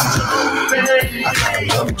 I gotta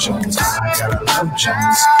love Jones, I gotta love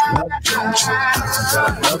Jones, love Jones. I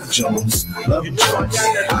gotta love Jones, love Jones.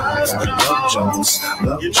 I gotta love Jones,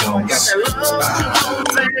 love Jones.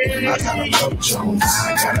 I gotta love Jones,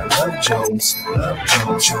 I gotta love Jones, love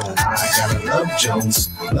Jones. I gotta love Jones,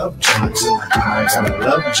 love Jones. I gotta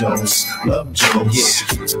love Jones, love Jones.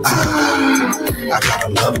 I gotta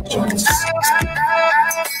love Jones.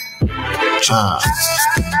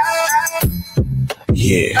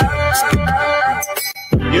 Yeah.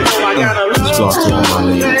 You know I gotta love Jones.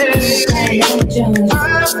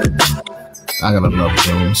 I gotta love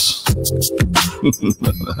Jones.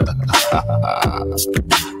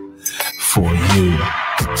 For you.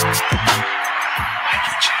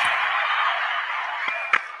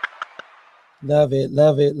 Love it,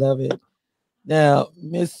 love it, love it. Now,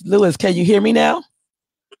 Miss Lewis, can you hear me now?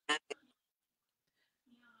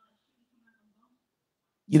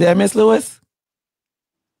 You there, Miss Lewis?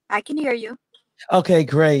 I can hear you. Okay,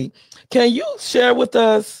 great. Can you share with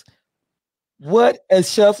us what a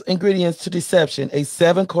chef's ingredients to deception, a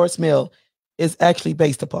 7-course meal, is actually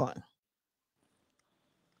based upon?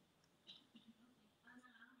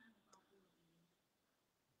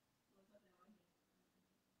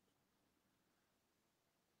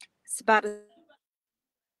 It's about a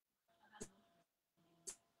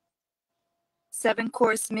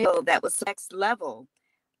 7-course meal that was next level,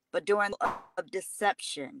 but during of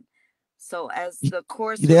deception. So as the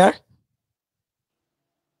course you there?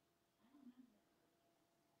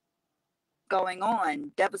 Going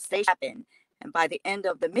on, devastation happened. And by the end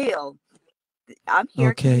of the meal, I'm here.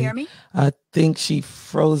 Okay. Can you hear me? I think she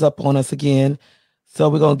froze up on us again. So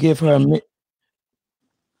we're going to give her a minute.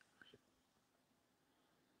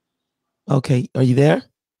 Okay. Are you there?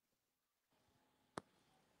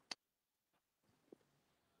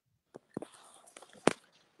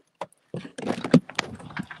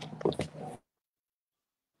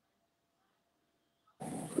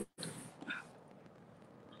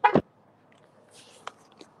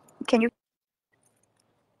 Can you?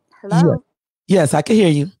 Hello? Yes, I can hear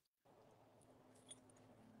you.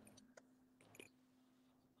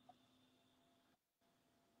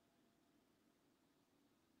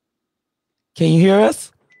 Can you hear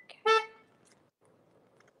us?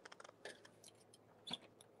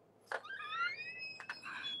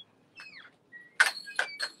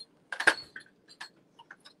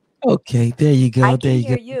 Okay, there you go. I There can you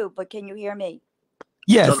hear go. you, but can you hear me?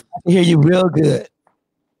 Yes, I can hear you real good.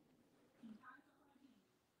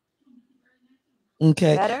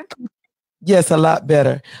 Okay. Better? Yes, a lot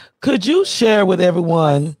better. Could you share with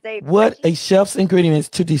everyone what a chef's ingredients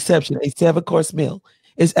to deception, a 7-course meal,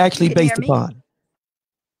 is actually You can based hear me? upon?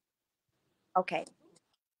 Okay.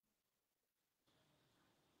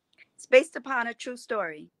 It's based upon a true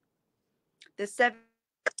story. The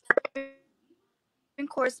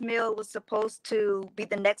 7-course meal was supposed to be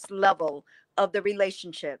the next level of the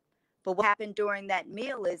relationship. But what happened during that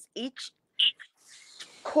meal is each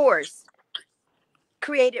course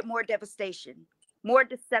created more devastation. More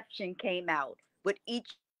deception came out with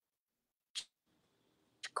each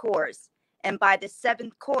course. And by the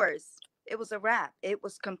seventh course, it was a wrap. It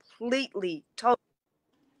was completely total.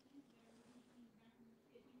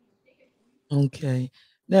 Okay.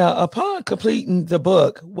 Now, upon completing the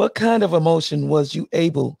book, what kind of emotion was you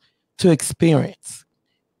able to experience?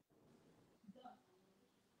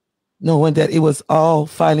 Knowing that it was all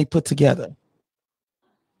finally put together.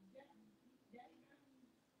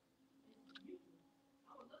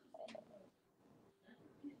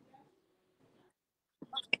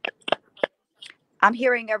 I'm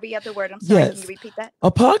hearing every other word. I'm sorry. Yes. Can you repeat that?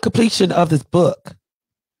 Upon completion of this book,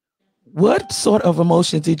 what sort of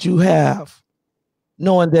emotion did you have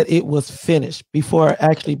knowing that it was finished before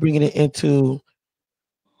actually bringing it into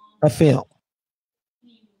a film?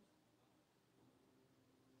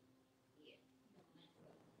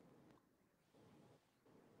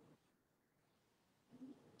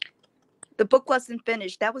 The book wasn't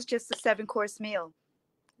finished. That was just a 7-course meal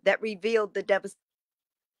that revealed the devastation.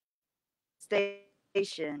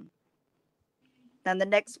 Then the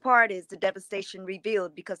next part is the devastation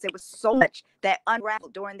revealed because there was so much that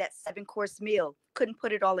unraveled during that 7-course meal. Couldn't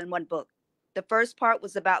put it all in one book. The first part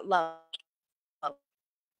was about love,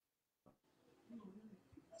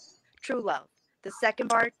 true love. The second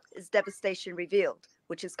part is devastation revealed,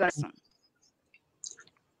 which is going to.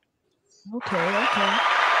 Okay.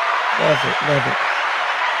 Love it.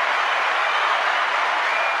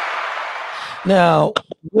 Now,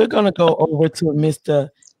 we're going to go over to Mr.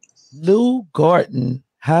 Lou Gordon.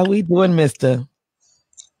 How we doing, mister?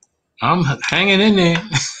 I'm hanging in there.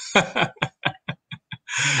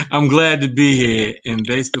 I'm glad to be here. And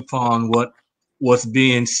based upon what's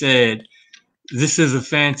being said, this is a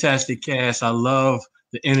fantastic cast. I love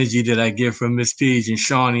the energy that I get from Miss Peach and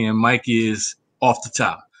Shawnee, and Mikey is off the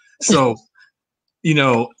top. So,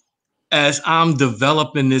 as I'm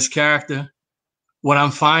developing this character, what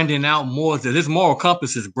I'm finding out more is that his moral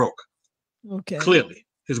compass is broke. Okay. Clearly,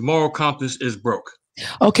 his moral compass is broke.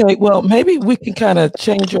 Okay, well, maybe we can kind of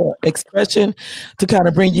change your expression to kind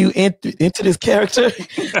of bring you into this character.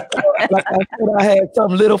 Like I said, I had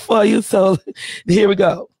something little for you, so here we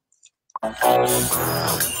go. Come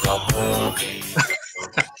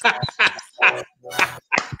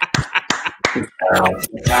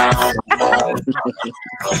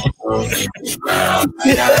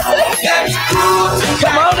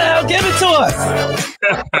on now, give it to us.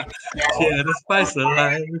 Yeah, the spice of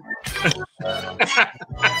life.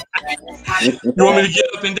 You want me to get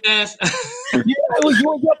up and dance? Yeah, you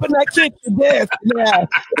want to get up in that kick and dance now.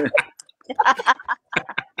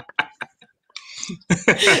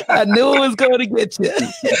 I knew it was going to get you.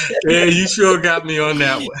 Yeah, you sure got me on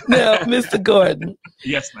that one. Now, Mr. Gordon.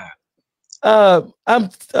 Yes, ma'am.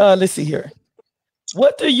 Let's see here.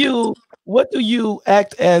 What do you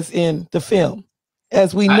act as in the film?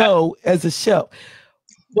 As we know, as a chef.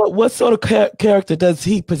 But what sort of character does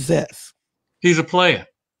he possess? He's a player.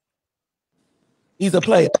 He's a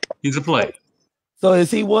player. He's a player. So is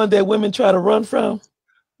he one that women try to run from?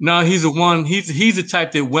 No, he's the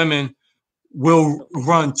type that women will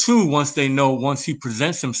run to once he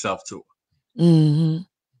presents himself to her.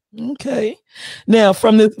 Mm-hmm. Okay. Now,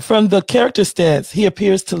 from the character stance, he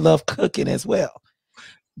appears to love cooking as well.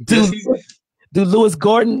 Do Lewis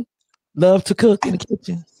Gordon love to cook in the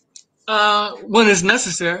kitchen? When it's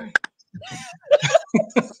necessary.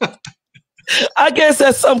 I guess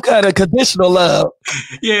that's some kind of conditional love.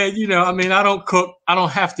 Yeah, I don't cook. I don't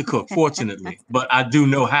have to cook, fortunately, but I do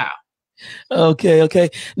know how. Okay.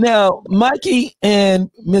 Now, Mikey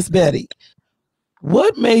and Miss Betty,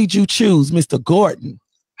 what made you choose Mr. Gordon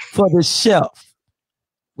for the chef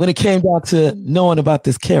when it came down to knowing about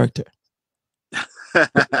this character?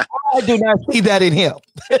 I do not see that in him.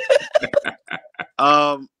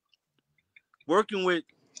 Working with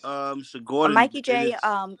Mr. Gordon. Mikey J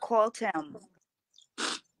called him.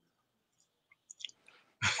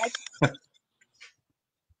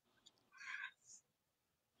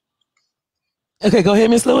 Okay, go ahead,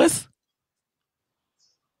 Miss Lewis.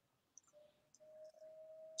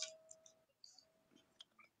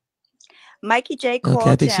 Mikey J called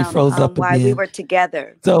I think she froze up while again. we were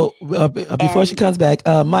together. So before she comes back,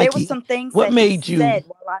 Mikey, there were some things what that made he you said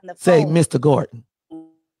while on the say phone Mr. Gordon?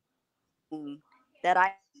 That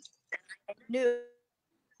I knew.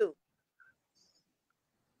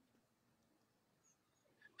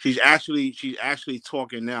 She's actually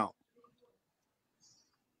talking now.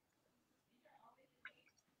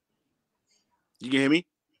 You can hear me?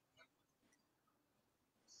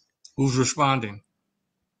 Who's responding?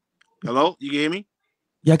 Hello? You can hear me?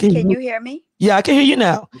 Yeah, Can you hear me? Yeah, I can hear you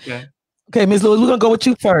now. Okay. Okay, Ms. Lewis, we're gonna go with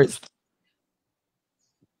you first.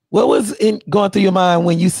 What was going through your mind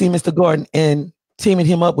when you see Mr. Gordon and teaming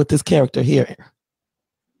him up with this character here?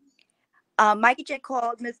 Mikey J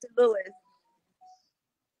called Mr. Lewis.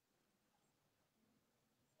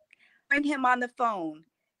 Bring him on the phone.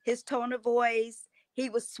 His tone of voice, he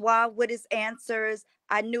was suave with his answers.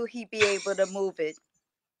 I knew he'd be able to move it.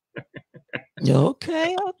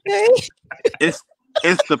 Okay. It's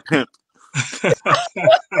the pimp.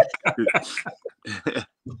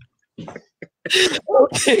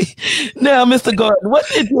 Okay. Now, Mr. Gordon, what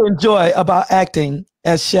did you enjoy about acting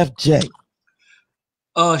as Chef J?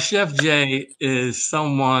 Chef J is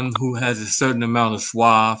someone who has a certain amount of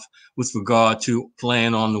suave with regard to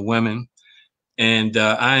playing on the women. And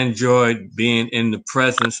I enjoyed being in the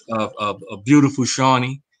presence of a beautiful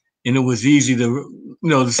Shawnee. And it was easy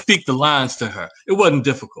to speak the lines to her. It wasn't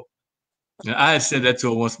difficult. I had said that to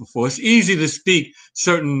her once before. It's easy to speak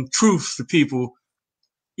certain truths to people,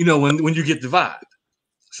 when you get the vibe.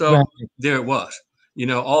 So right. There it was.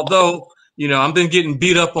 Although, I've been getting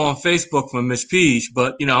beat up on Facebook from Miss Peach,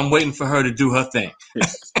 but, I'm waiting for her to do her thing.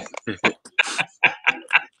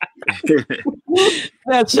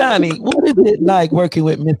 Now, Shawnee, what is it like working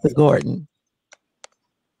with Mr. Gordon?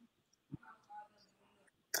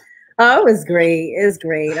 Oh, it was great. It's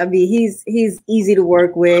great. I mean, he's easy to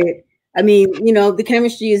work with. I mean, the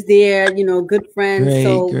chemistry is there, good friends.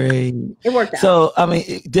 Great. It worked out. So, I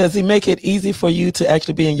mean, does he make it easy for you to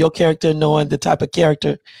actually be in your character, knowing the type of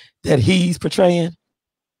character that he's portraying?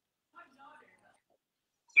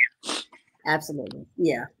 Absolutely.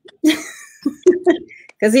 Yeah.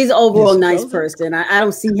 Because he's an overall nice person. I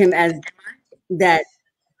don't see him as that.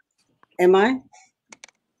 Am I?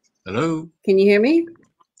 Hello? Can you hear me?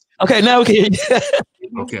 Okay, now we can hear you.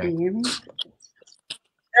 Okay. Can you hear me?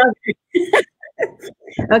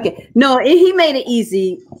 Okay. No, he made it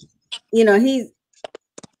easy.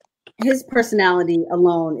 His personality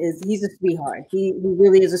alone he's a sweetheart. He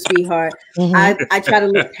really is a sweetheart. Mm-hmm. I try to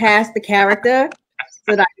look past the character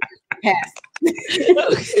so that I can pass.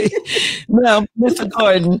 Okay. Now, Mr.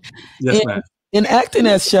 Gordon, yes, ma'am. In acting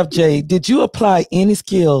as Chef J, did you apply any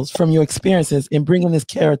skills from your experiences in bringing this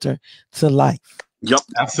character to life? Yep,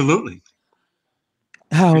 absolutely.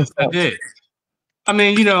 How? Yes, I did. I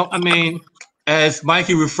mean, as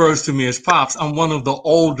Mikey refers to me as Pops, I'm one of the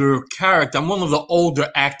older characters. I'm one of the older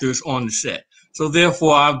actors on the set. So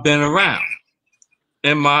therefore, I've been around.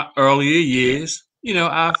 In my earlier years,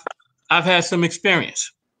 I've had some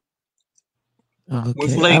experience.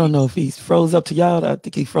 Okay. I don't know if he froze up to y'all. I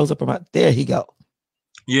think he froze up about there. He go.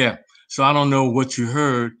 Yeah. So I don't know what you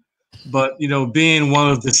heard, but being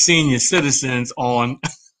one of the senior citizens on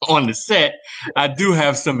the set, I do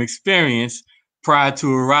have some experience prior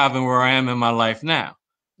to arriving where I am in my life now.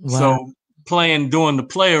 Wow. So doing the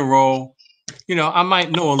player role, I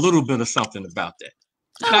might know a little bit of something about that.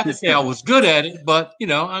 Not to say I was good at it, but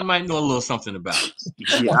I might know a little something about it.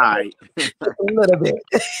 Yeah, right. A little bit.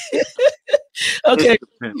 Okay.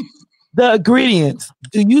 The ingredients.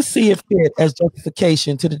 Do you see it fit as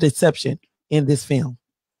justification to the deception in this film?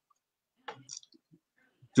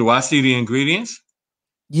 Do I see the ingredients?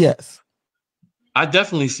 Yes. I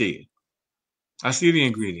definitely see it. I see the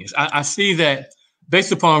ingredients. I see that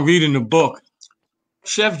based upon reading the book,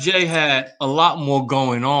 Chef J had a lot more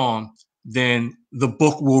going on than the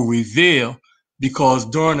book will reveal, because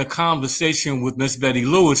during a conversation with Miss Betty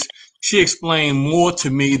Lewis, she explained more to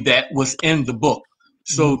me that was in the book.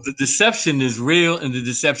 So the deception is real and the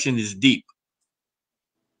deception is deep.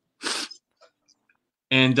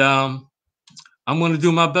 And I'm going to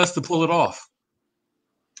do my best to pull it off.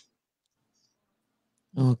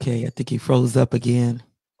 Okay, I think he froze up again.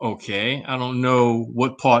 Okay, I don't know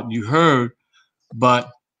what part you heard, but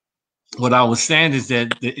what I was saying is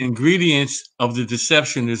that the ingredients of the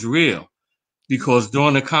deception is real, because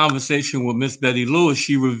during the conversation with Miss Betty Lewis,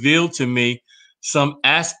 she revealed to me some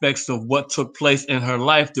aspects of what took place in her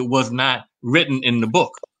life that was not written in the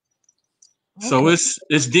book. Okay. So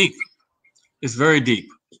it's deep. It's very deep.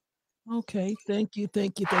 Okay, thank you so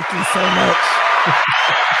much.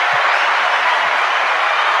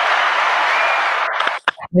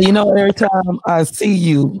 Every time I see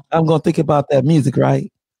you, I'm gonna think about that music, right?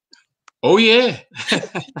 Oh yeah.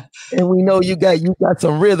 And we know you got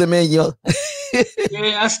some rhythm in you.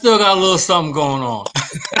 Yeah, I still got a little something going on.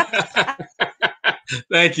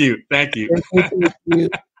 Thank you. Thank you.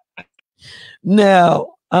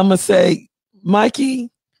 Now I'm gonna say,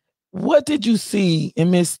 Mikey, what did you see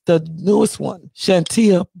in the newest one,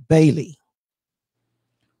 Shantia Bailey?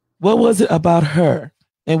 What was it about her,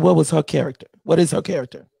 and what was her character? What is her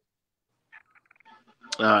character?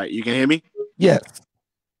 All right, you can hear me? Yes.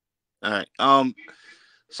 All right.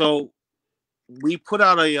 So we put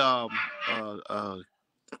out a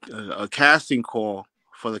casting call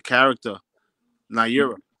for the character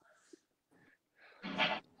Naira,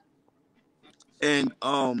 and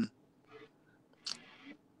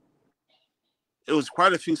it was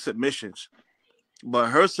quite a few submissions, but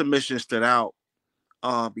her submission stood out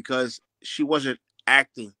because she wasn't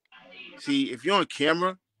acting. See, if you're on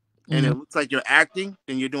camera and it looks like you're acting,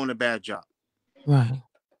 then you're doing a bad job. Right.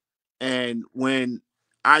 And when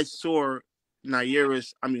I saw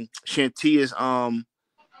Shantia's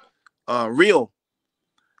reel,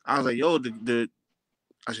 I was like, yo,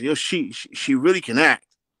 I said, yo, she really can act.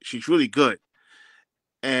 She's really good.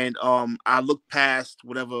 And I looked past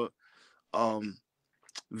whatever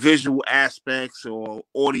visual aspects or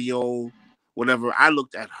audio, whatever. I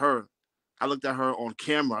looked at her. I looked at her on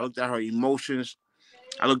camera. I looked at her emotions.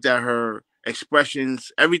 I looked at her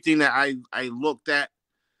expressions. Everything that I looked at,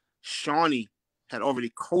 Shawnee had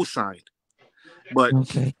already co-signed. But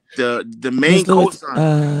the main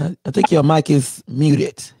co-sign. I think your mic is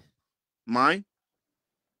muted. Mine?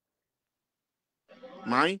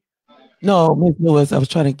 No, Ms. Lewis, I was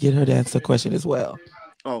trying to get her to answer the question as well.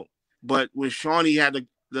 Oh, but when Shawnee had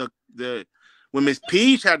when Miss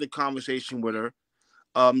Peach had the conversation with her,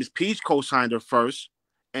 Miss Peach co-signed her first,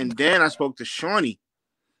 and then I spoke to Shawnee,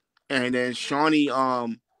 and then Shawnee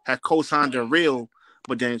had co-signed her reel,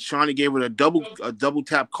 but then Shawnee gave her a double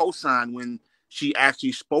tap co-sign when she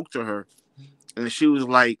actually spoke to her, and she was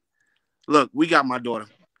like, "Look, we got my daughter.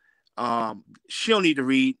 She don't need to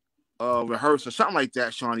read, rehearse or something like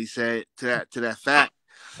that." Shawnee said to that fact.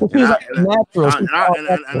 And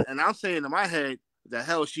I'm saying in my head, the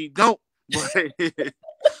hell she don't,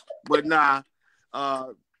 but nah, I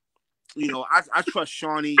trust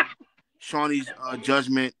Shawnee's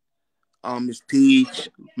judgment. Miss Peach,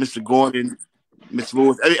 Mr. Gordon, Miss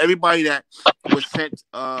Lewis, everybody that was sent,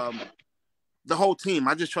 the whole team.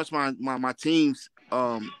 I just trust my team's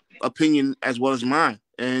opinion as well as mine.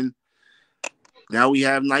 And now we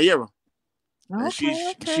have Naira. And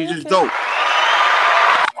she's just dope.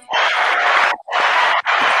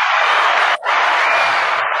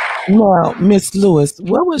 Now, Miss Lewis,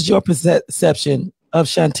 what was your perception of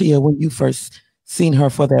Shantia when you first seen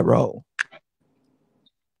her for that role?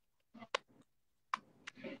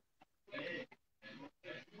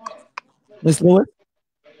 Miss Lewis?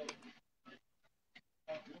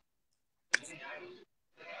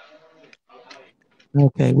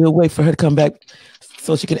 Okay, we'll wait for her to come back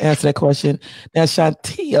so she can answer that question. Now,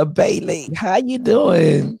 Shantia Bailey, how you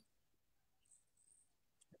doing?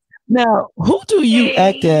 Now, who do you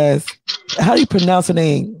act as? How do you pronounce her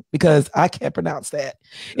name? Because I can't pronounce that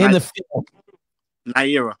in the film.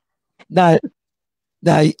 Naira. Now,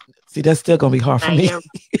 see, that's still gonna be hard for me.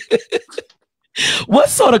 What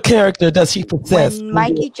sort of character does she possess? When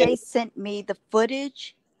Mikey J sent me the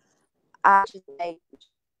footage, I just say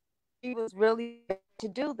she was really to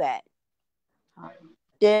do that.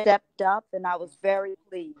 Stepped up, and I was very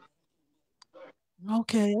pleased.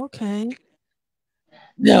 Okay.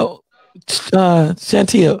 Now,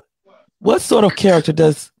 Shantia, what sort of character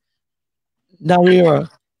does Naira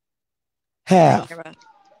have?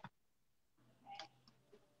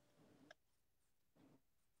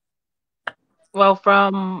 Well,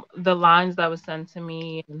 from the lines that was sent to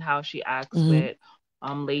me and how she acts with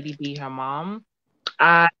Lady B, her mom,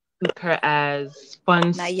 I took her as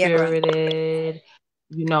fun-spirited,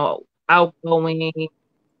 outgoing.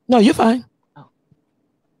 No, you're fine. Oh.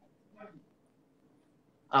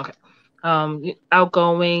 Okay.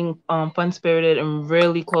 Outgoing, fun-spirited, and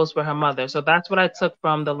really close with her mother. So that's what I took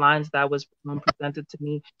from the lines that was presented to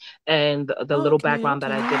me, and the little background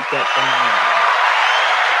that I did get from her.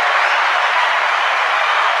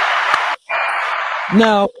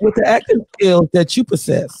 Now, with the acting skills that you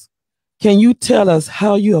possess, can you tell us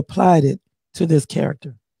how you applied it to this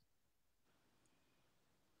character?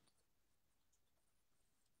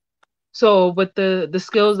 So with the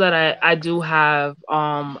skills that I do have,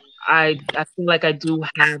 I feel like I do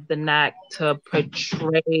have the knack to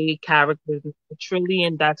portray characters naturally,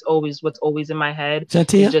 and that's always what's always in my head.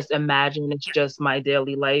 Shantia? Is just imagine it's just my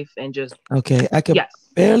daily life and just. Okay, I can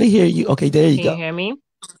barely hear you. Okay, there you go. Can you hear me?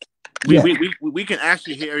 We can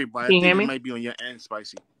actually hear everybody. Can you I think hear me? it might be on your end,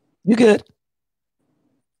 Spicy. You good?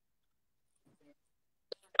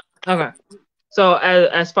 Okay. So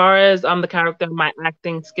as far as the character, my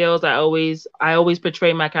acting skills, I always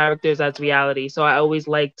portray my characters as reality. So I always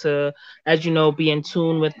like to, as you know, be in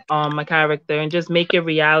tune with my character and just make it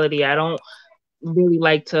reality. I don't really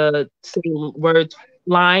like to say words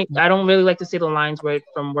line. I don't really like to say the lines word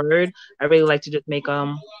from word. I really like to just make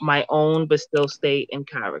them my own, but still stay in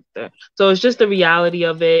character. So it's just the reality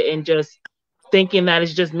of it, and just thinking that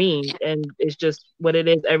it's just me and it's just what it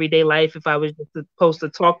is, everyday life. If I was just supposed to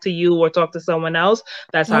talk to you or talk to someone else,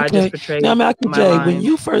 that's how I just portray now, Malcolm my J, lines. when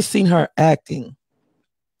you first seen her acting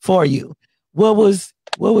for you, what was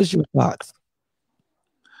your thoughts?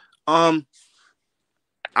 I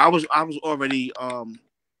was already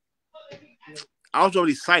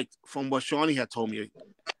psyched from what Shawnee had told me,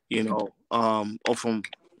 you know, or from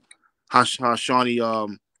how Shawnee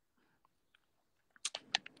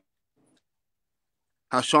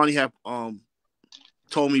had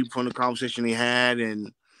told me from the conversation they had,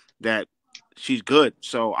 and that she's good.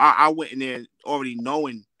 So I went in there already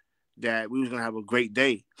knowing that we was gonna have a great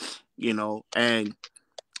day, you know, and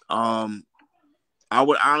I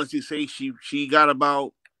would honestly say she got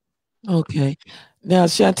about. Okay. Now,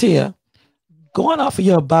 Shantia, going off of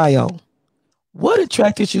your bio, what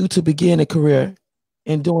attracted you to begin a career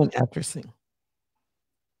in doing actressing?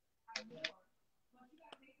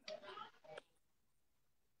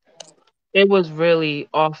 It was really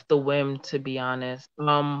off the whim, to be honest.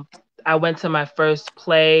 I went to my first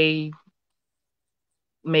play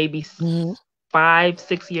maybe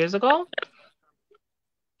 5-6 years ago.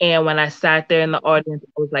 And when I sat there in the audience,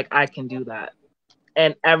 I was like, I can do that.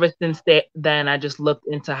 And ever since then, I just looked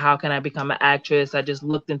into how can I become an actress. I just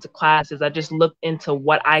looked into classes. I just looked into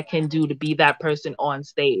what I can do to be that person on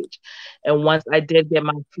stage. And once I did get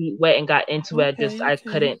my feet wet and got into it, I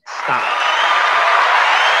couldn't stop.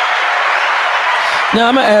 Now,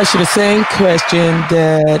 I'm going to ask you the same question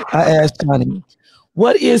that I asked Johnny.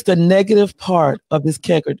 What is the negative part of this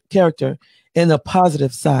character and the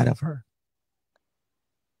positive side of her?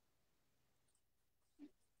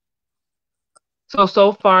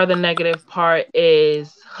 So far, the negative part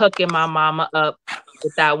is hooking my mama up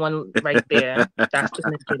with that one right there. That's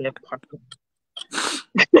the negative part.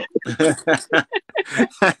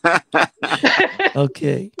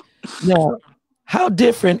 Okay. Now, how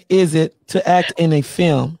different is it to act in a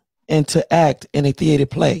film and to act in a theater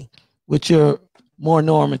play, which you're more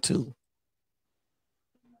normal to?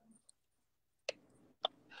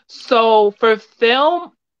 So for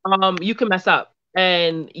film, you can mess up,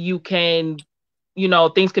 and you can,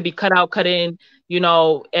 things could be cut out, cut in,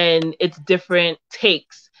 and it's different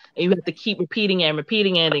takes, and you have to keep repeating it and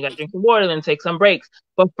repeating it, and you got to drink some water and take some breaks.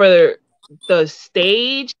 But for the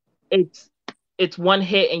stage, it's one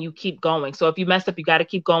hit and you keep going. So if you mess up, you got to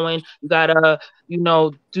keep going. You got to,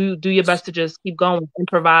 do your best to just keep going,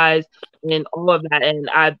 improvise, and all of that. And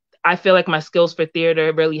I feel like my skills for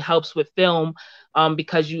theater really helps with film,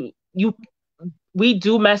 because we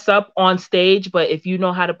do mess up on stage, but if you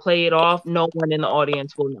know how to play it off, no one in the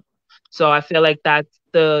audience will know. So I feel like that's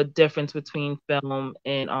the difference between film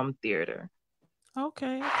and theater.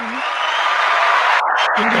 Okay.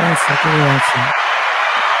 Good answer.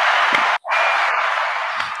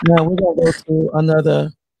 Now we're gonna go to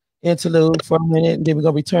another interlude for a minute, and then we're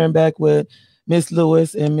gonna return back with Miss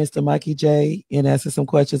Lewis and Mr. Mikey J and answer some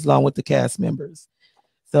questions along with the cast members.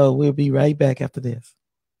 So we'll be right back after this.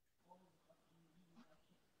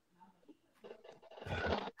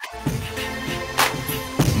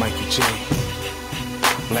 Mikey J,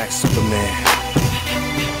 Black Superman.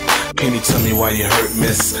 Can you tell me why you hurt,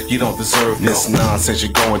 miss? You don't deserve this nonsense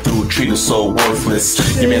you're going through. Treat us so worthless.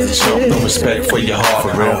 Your man's a chump, no respect for your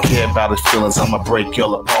heart. I don't care about his feelings, I'ma break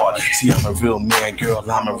y'all apart. See, I'm a real man, girl,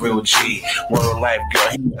 I'm a real G. Word life, girl,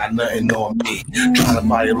 he got nothing on me. Trying to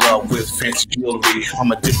buy your love with fancy jewelry.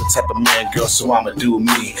 I'm a different type of man, girl, so I'ma do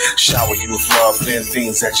me. Shower you with love and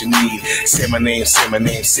things that you need. Say my name, say my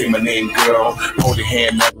name, say my name, girl. Hold your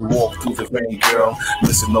hand, never walk through the rain, girl.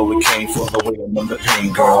 Listen, no, we came for the way I'm the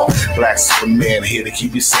pain, girl. Black Superman here to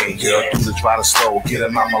keep you sane, girl. Do the try to slow, get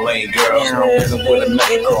him out my lane, girl. Hit him with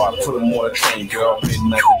another car, put him on a train, girl.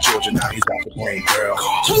 Midnight to Georgia, now he's out the plane, girl.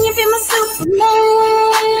 Can you be my Superman?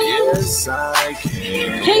 Yes, I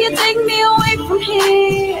can. Can you take me away from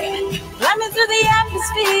here? Fly me through the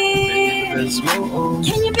atmosphere. Let's go.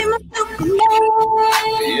 Can you be my Superman?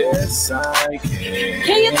 Yes, I can.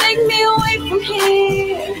 Can you take me away from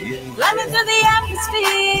here? Fly me through the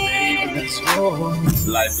atmosphere. Let's go.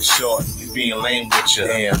 Life is short, he's being lame with you.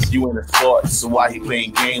 Damn. You in the sport, so why he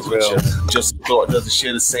playing games with you? Just a thought, doesn't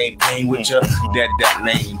share the same pain with you. That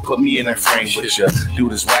lane, put me in that frame with you.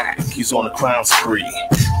 Dude is whack, he's on a crime spree.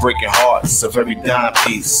 breaking hearts of every dime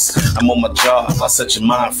piece. I'm on my job, I set your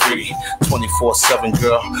mind free. 24/7,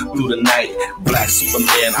 girl, through the night. Black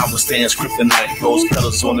Superman, I was staying kryptonite. Rose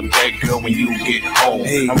petals on the bed, girl, when you get home.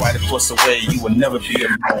 Hey. I'm right across the way, you will never be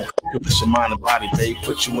alone. Push your mind and body, babe,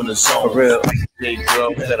 put you in the zone. For real. Hey,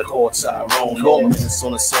 girl, better call Tyrone. Call me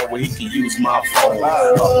on the cell where he can use my phone.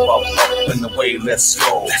 Up in the way, let's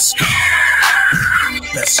go. Let's go.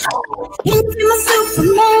 Let's go. Can you be my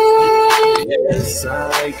Superman? Yes,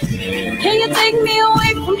 I can. Can you take me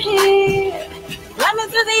away from here? Fly me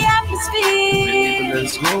through the atmosphere. Baby,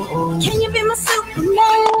 let's go. Can you be my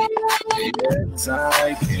Superman? Yes,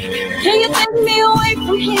 I can. Can you take me away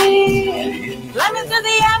from here? Fly me through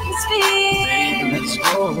the atmosphere. Baby, let's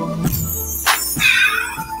go.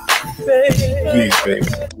 Please,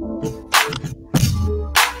 baby.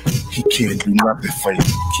 He can't do nothing for you.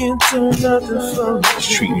 Can't do nothing for you. He's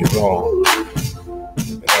treating you wrong.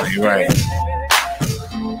 Oh, you're right.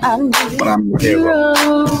 But I'm your hero.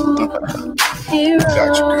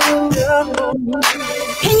 Got you, girl.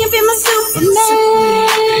 Can you be my Superman?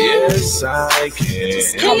 Yes, I can.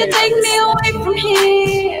 Can you take me away from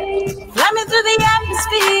here? Fly me through the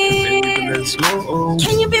atmosphere. Baby, let's go.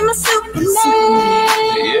 Can you be my Superman?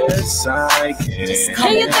 Yes, I can.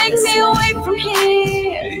 Can you take me away from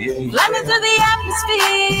here? Fly me through the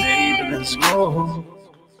atmosphere. Baby, let's go.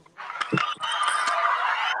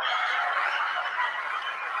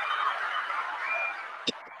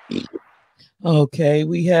 Okay,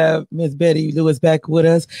 we have Miss Betty Lewis back with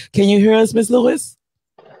us. Can you hear us, Miss Lewis?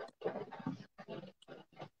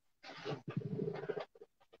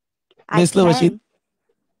 Miss Lewis,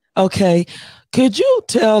 okay. Could you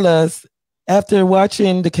tell us, after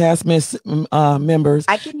watching the cast members,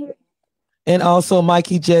 I can hear. And also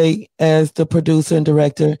Mikey J as the producer and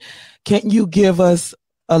director, can you give us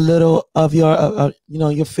a little of your,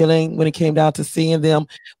 your feeling when it came down to seeing them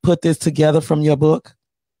put this together from your book?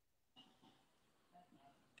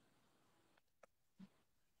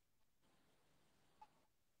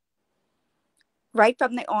 Right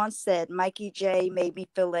from the onset, Mikey J made me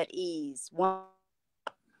feel at ease. One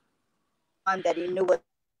that he knew what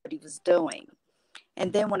he was doing.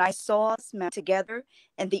 And then when I saw us together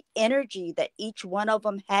and the energy that each one of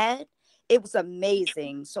them had, it was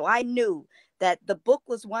amazing. So I knew that the book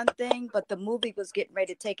was one thing, but the movie was getting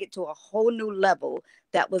ready to take it to a whole new level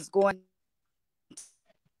that was going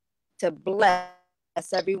to bless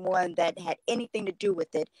everyone that had anything to do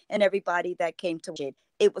with it and everybody that came to it.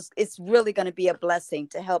 It's really going to be a blessing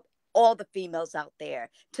to help all the females out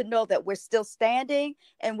there to know that we're still standing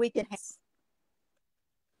and we can.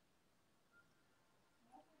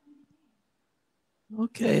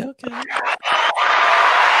 Okay.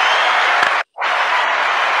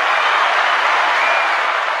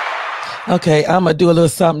 Okay, I'm going to do a little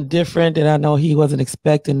something different, and I know he wasn't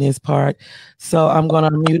expecting this part. So I'm going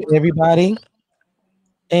to mute everybody.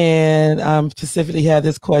 And specifically have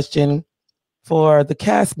this question for the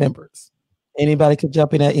cast members. Anybody could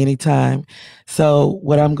jump in at any time. So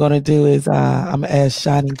what I'm going to do is I'm going to ask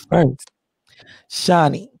Shani first.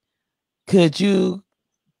 Shani, could you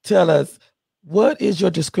tell us what is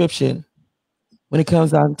your description when it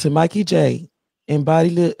comes down to Mikey J and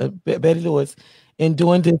Betty Lewis in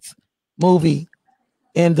doing this movie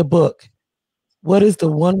and the book? What is the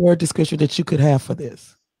one word description that you could have for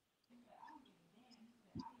this?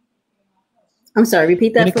 I'm sorry,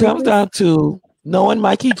 repeat that. When it comes down to knowing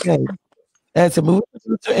Mikey J as a movie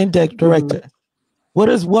producer and director, what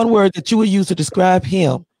is one word that you would use to describe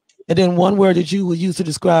him? And then one word that you would use to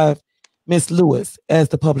describe Miss Lewis as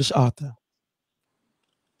the published author?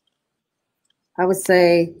 I would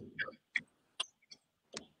say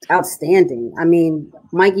outstanding. I mean,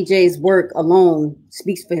 Mikey J's work alone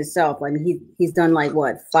speaks for himself. I mean, he's done like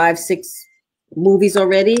what, 5-6 movies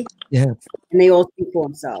already? Yeah. And they all speak for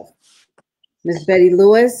himself. Miss Betty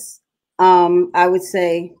Lewis, I would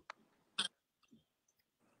say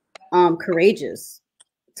courageous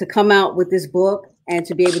to come out with this book and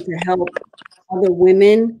to be able to help other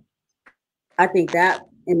women. I think that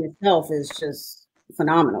in itself is just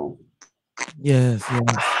phenomenal. Yes.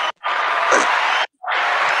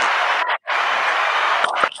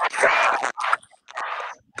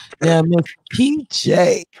 Now, Miss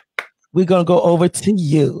PJ, we're going to go over to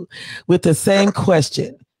you with the same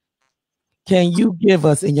question. Can you give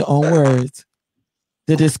us, in your own words,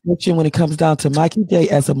 the description when it comes down to Mikey J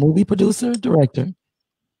as a movie producer, director,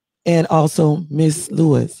 and also Miss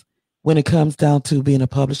Lewis when it comes down to being a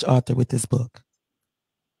published author with this book?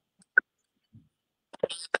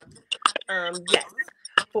 Yes.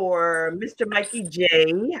 For Mr. Mikey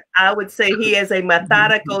J, I would say he is a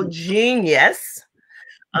methodical genius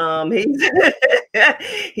He's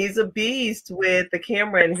he's a beast with the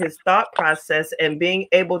camera and his thought process and being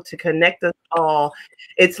able to connect us all.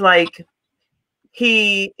 It's like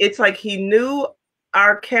he knew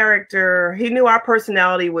our character, he knew our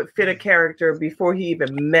personality would fit a character before he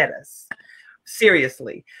even met us.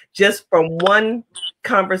 Seriously, just from one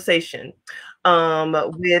conversation.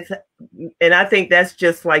 With, and I think that's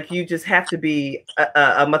just like, you just have to be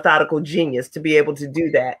a methodical genius to be able to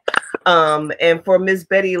do that. And for Miss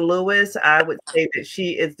Betty Lewis, I would say that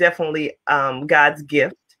she is definitely God's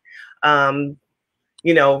gift.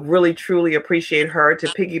 You know, really truly appreciate her. To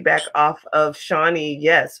piggyback off of Shawnee,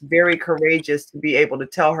 yes, very courageous to be able to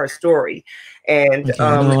tell her story, and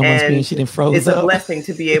and she didn't froze it's up. a blessing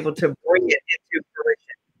to be able to bring it into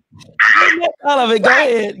fruition. All of it. Go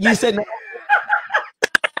ahead. You said no.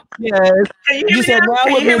 Yes. You said now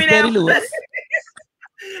with Miss Betty Lewis.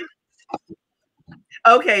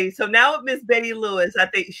 Okay, so now with Miss Betty Lewis, I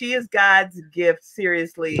think she is God's gift,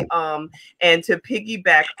 seriously. And to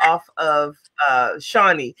piggyback off of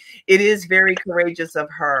Shawnee, it is very courageous of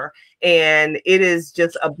her, and it is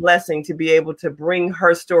just a blessing to be able to bring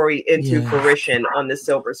her story into fruition on the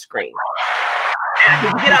silver screen.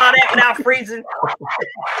 Get all that without freezing.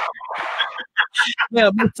 Yeah,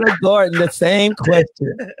 Mr. Gordon, the same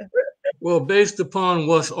question. Well, based upon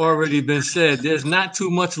what's already been said, there's not too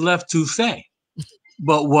much left to say.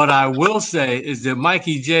 But what I will say is that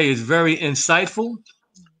Mikey J is very insightful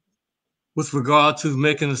with regard to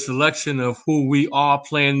making a selection of who we are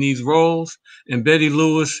playing these roles. And Betty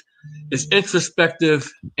Lewis is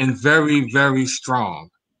introspective and very, very strong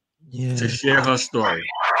to share her story.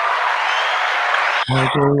 I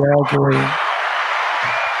agree.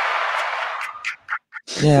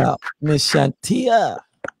 Now, Miss Shantia,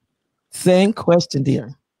 same question,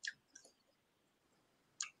 dear.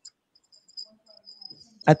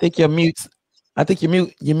 I think you're mute.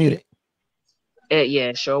 You're muted.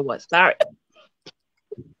 Yeah, sure was. Sorry.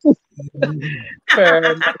 For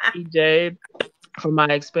TJ, from my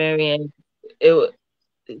experience,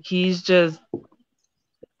 he's just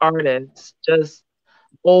artist, just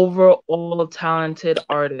overall talented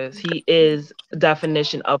artist. He is a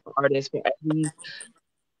definition of artist for every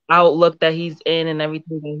outlook that he's in and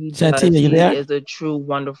everything that he does. He is a true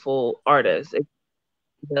wonderful artist.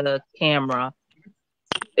 The camera,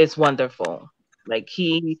 it's wonderful. Like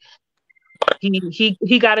he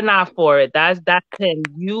got an eye for it. That's him.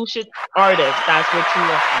 You should artist. That's what you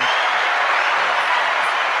are.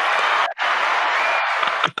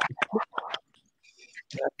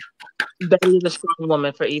 Betty is a strong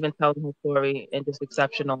woman for even telling her story, and just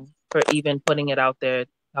exceptional for even putting it out there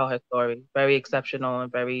to tell her story. Very exceptional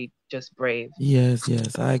and very just brave. Yes,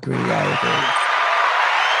 I agree.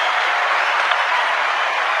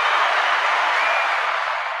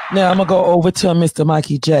 Now I'm gonna go over to Mr.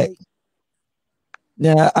 Mikey J.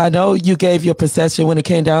 Now I know you gave your perception when it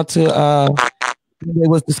came down to they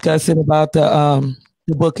was discussing about the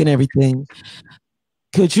book and everything.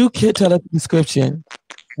 Could you tell us the description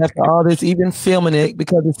after all this, even filming it,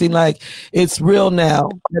 because it seemed like it's real now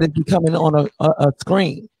that it's becoming on a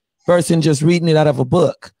screen versus just reading it out of a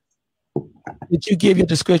book? Did you give your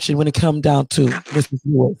description when it come down to Mrs.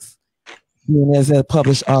 Lewis being as a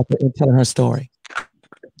published author and telling her story?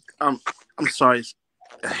 I'm sorry.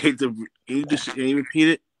 I hate to. Can you repeat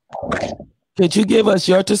it? Could you give us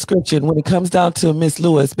your description when it comes down to Miss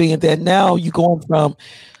Lewis, being that now you're going from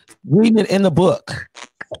reading it in the book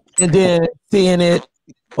and then seeing it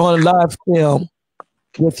on live film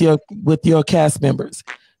with your cast members?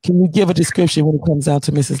 Can you give a description when it comes down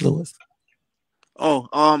to Mrs. Lewis?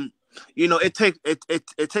 You know, it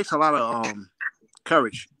takes a lot of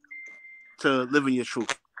courage to live in your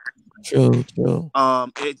truth. True.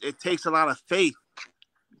 It takes a lot of faith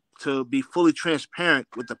to be fully transparent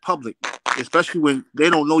with the public, especially when they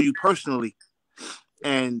don't know you personally.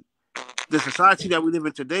 And the society that we live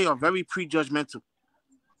in today are very prejudgmental.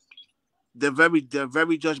 They're very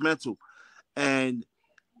judgmental, and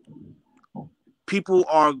people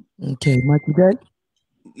are. Okay, Mikey J.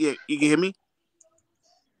 Yeah, you can hear me.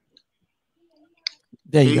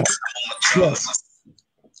 There you go. Yes.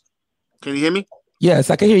 Can you hear me? Yes,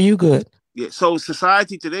 I can hear you good. Yeah. So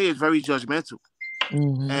society today is very judgmental,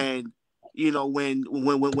 mm-hmm. And you know when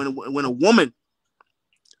a woman,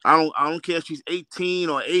 I don't care if she's 18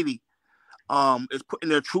 or 80, is putting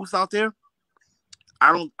their truth out there.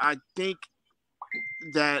 I think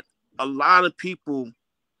that a lot of people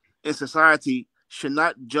in society should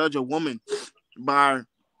not judge a woman by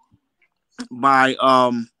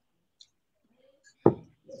how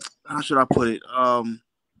should I put it?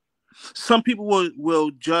 Some people will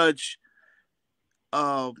judge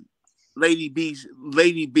Lady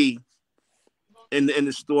B in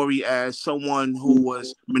the story as someone who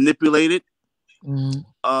was manipulated,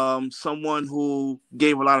 someone who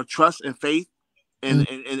gave a lot of trust and faith in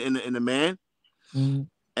the man,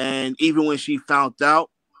 and even when she found out,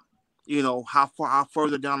 you know, how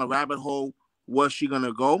further down the rabbit hole was she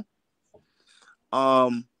gonna go?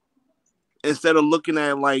 Instead of looking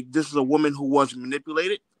at it like this is a woman who was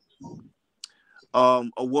manipulated, a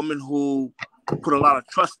woman who put a lot of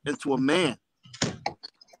trust into a man,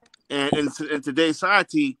 and in today's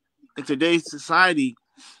society,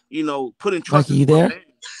 you know, putting trust Mikey, into you a there? man.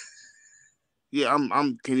 Yeah,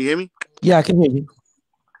 I'm. Can you hear me? Yeah, I can hear you.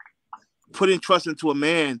 Putting trust into a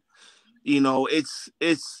man, you know, it's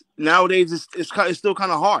nowadays it's still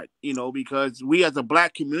kind of hard, you know, because we as a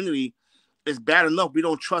Black community, it's bad enough we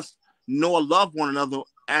don't trust nor love one another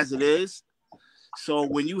as it is. So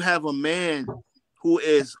when you have a man who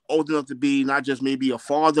is old enough to be not just maybe a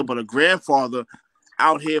father but a grandfather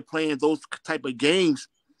out here playing those type of games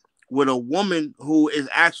with a woman who is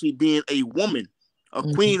actually being a woman, a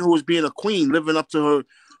queen who is being a queen, living up to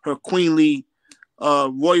her queenly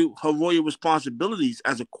royal responsibilities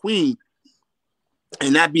as a queen,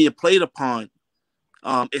 and that being played upon,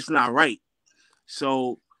 it's not right.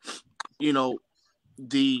 So, you know,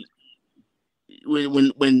 when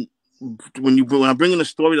I'm bringing the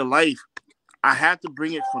story to life, I have to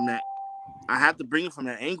bring it from that. I have to bring it from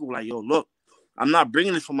that angle. Like, yo, look, I'm not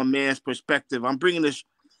bringing this from a man's perspective. I'm bringing this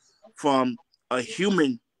from a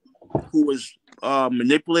human who was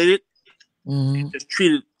manipulated and just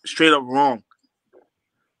treated straight up wrong.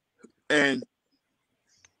 And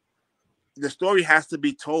the story has to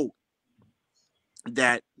be told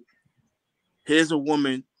that here's a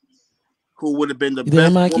woman who would have been the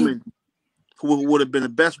best woman, who would have been the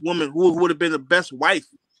best woman, who would have been the best wife,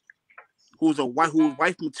 who was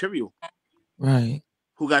wife material, right?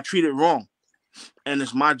 Who got treated wrong, and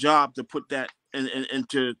it's my job to put that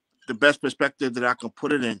into the best perspective that I can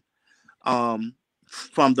put it in,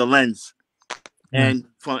 from the lens, and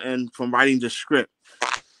from writing the script.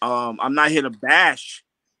 I'm not here to bash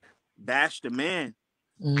the man.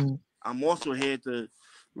 I'm also here to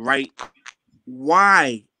write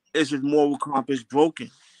why is his moral compass broken,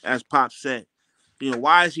 as Pop said. You know,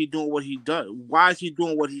 why is he doing what he does? Why is he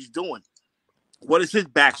doing what he's doing? What is his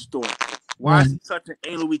backstory? Why is he such an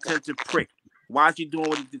anal retentive prick? Why is he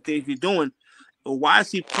doing the things he's doing? Or why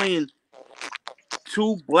is he playing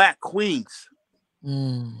two Black queens?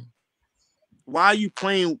 Why are you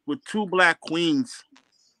playing with two Black queens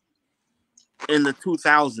in the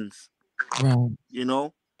 2000s? Right. You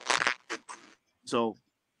know? So.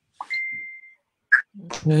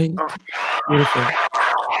 Okay. Beautiful.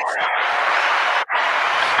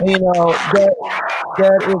 You know,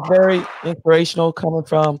 that is very inspirational coming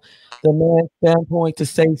from the man's standpoint to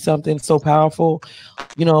say something so powerful,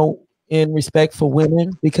 you know, in respect for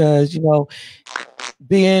women, because, you know,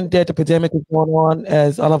 being that the pandemic is going on,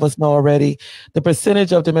 as all of us know already, the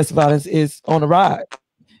percentage of domestic violence is on the rise.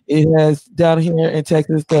 It has, down here in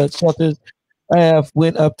Texas, the shelters have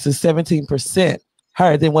went up to 17%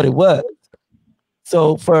 higher than what it was.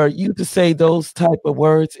 So for you to say those type of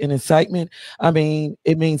words in incitement, I mean,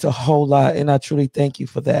 it means a whole lot, and I truly thank you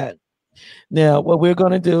for that. Now, what we're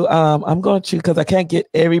going to do, I'm going to, because I can't get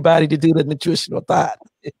everybody to do the nutritional thought.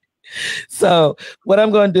 So what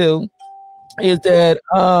I'm going to do is that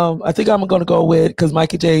I think I'm going to go with, because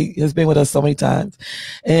Mikey J has been with us so many times,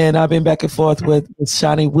 and I've been back and forth with Miss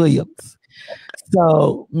Shawnee Williams.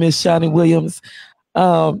 So Miss Shawnee Williams,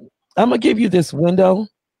 I'm going to give you this window.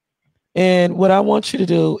 And what I want you to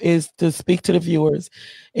do is to speak to the viewers,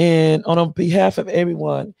 and on behalf of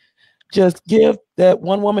everyone, just give that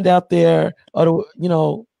one woman out there, or, you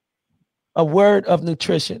know, a word of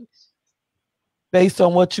nutrition based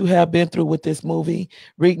on what you have been through with this movie,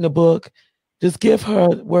 reading the book. Just give her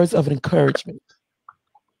words of encouragement.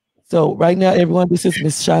 So right now, everyone, this is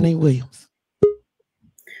Miss Shawnee Williams.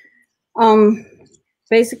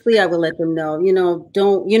 Basically, I would let them know, you know,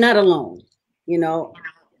 you're not alone. You know,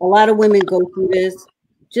 a lot of women go through this.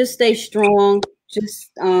 Just stay strong.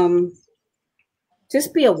 Just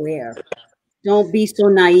be aware. Don't be so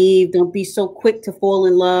naive. Don't be so quick to fall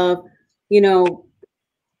in love. You know,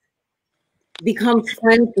 become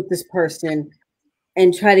friends with this person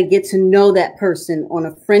and try to get to know that person on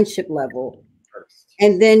a friendship level.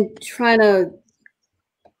 And then try to,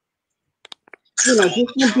 you know,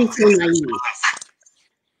 just don't be so naive.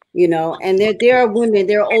 You know, and there are women,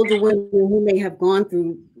 there are older women who may have gone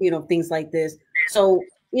through, you know, things like this. So,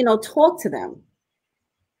 you know, talk to them.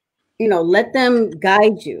 You know, let them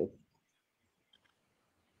guide you.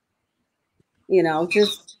 You know,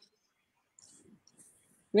 just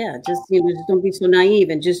Yeah, just just don't be so naive,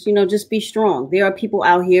 and just just be strong. There are people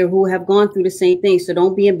out here who have gone through the same thing, so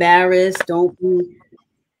don't be embarrassed. Don't be,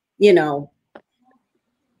 you know,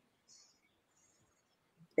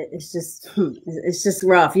 it's just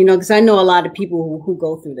rough, because I know a lot of people who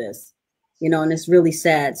go through this, and it's really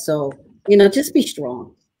sad. So just be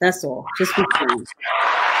strong. That's all. Just be strong.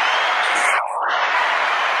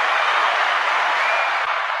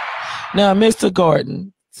 Now, Mr.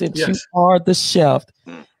 Gordon, since you are the chef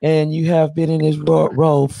and you have been in this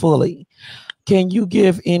role fully, can you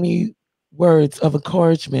give any words of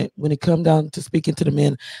encouragement when it comes down to speaking to the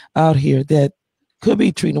men out here that could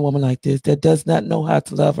be treating a woman like this, that does not know how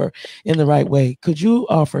to love her in the right way? Could you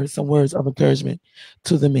offer some words of encouragement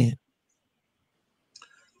to the men?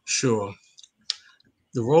 Sure.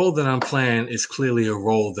 The role that I'm playing is clearly a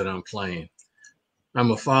role that I'm playing.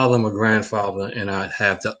 I'm a father, I'm a grandfather, and I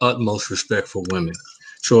have the utmost respect for women.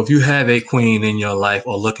 So if you have a queen in your life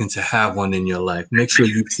or looking to have one in your life, make sure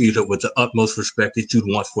you treat her with the utmost respect that you'd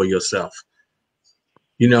want for yourself.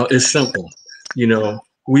 It's simple.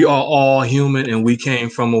 We are all human and we came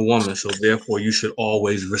from a woman, so therefore you should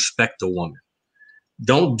always respect a woman.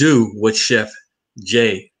 Don't do what Chef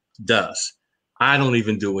Jay does. I don't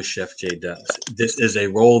even do what Chef Jay does. This is a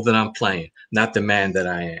role that I'm playing, not the man that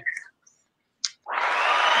I am.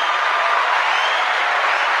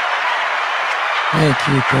 Thank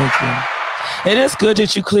you. And it's good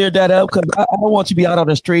that you cleared that up, because I don't want you to be out on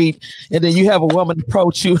the street and then you have a woman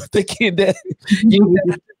approach you thinking that you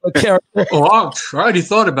have a character. Oh, I already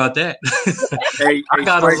thought about that. I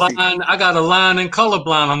got a line in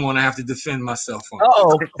colorblind I'm going to have to defend myself on.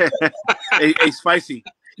 Oh, hey, Spicy.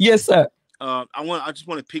 Yes, sir. I just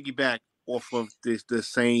want to piggyback off of the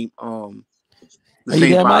same Are you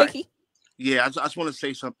there, Mikey? Yeah, I just want to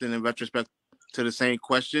say something in retrospect to the same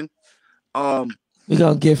question. We're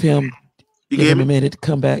gonna give him a minute to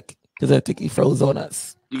come back, because I think he froze on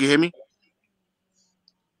us. You can hear me?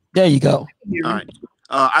 There you go. All right.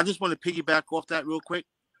 I just want to piggyback off that real quick.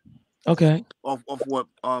 Okay. Off what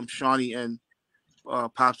Shawnee and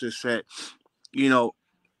Pops just said.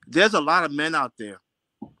 There's a lot of men out there,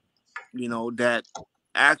 that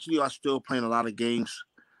actually are still playing a lot of games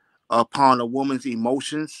upon a woman's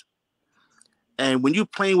emotions. And when you're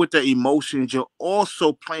playing with their emotions, you're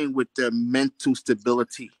also playing with their mental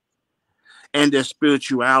stability and their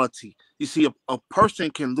spirituality. You see, a person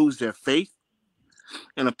can lose their faith,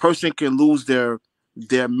 and a person can lose their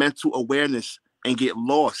mental awareness and get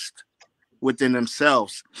lost within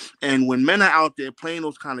themselves. And when men are out there playing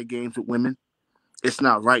those kind of games with women, it's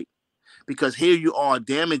not right. Because here you are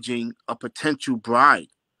damaging a potential bride.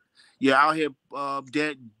 You're out here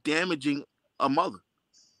damaging a mother,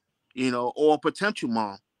 or a potential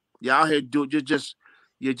mom. You're out here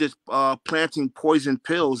you're just planting poison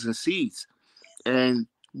pills and seeds. And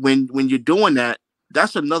when you're doing that,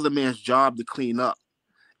 that's another man's job to clean up.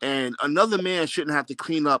 And another man shouldn't have to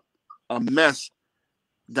clean up a mess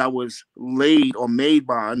that was laid or made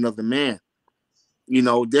by another man.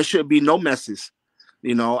 There should be no messes.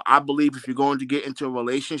 I believe if you're going to get into a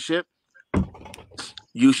relationship,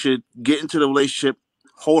 you should get into the relationship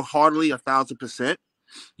wholeheartedly, 1,000%.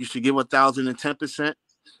 You should give 1,010%.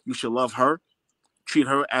 You should love her, treat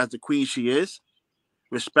her as the queen she is,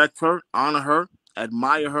 respect her, honor her,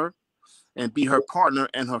 admire her, and be her partner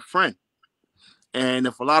and her friend. And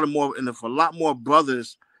if a lot more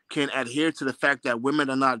brothers can adhere to the fact that women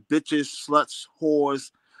are not bitches, sluts,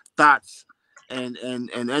 whores, thoughts, and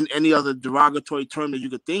any other derogatory term that you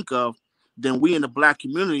could think of, then we in the Black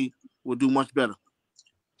community will do much better.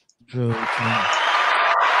 True.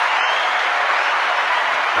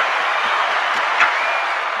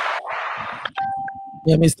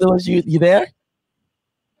 Yeah, Miss Lewis, you there?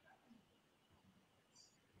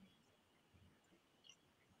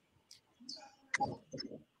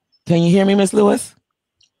 Can you hear me, Miss Lewis?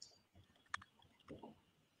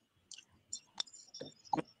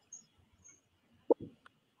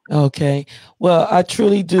 Okay. Well, I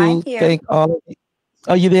truly do thank all of you.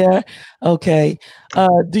 Are you there? Okay.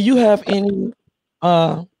 Do you have any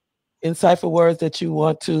insightful words that you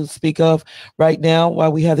want to speak of right now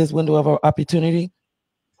while we have this window of opportunity?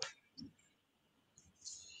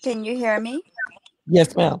 Can you hear me?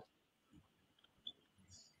 Yes, ma'am.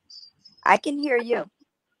 I can hear you.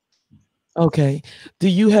 Okay. Do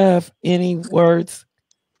you have any words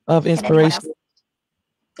of inspiration?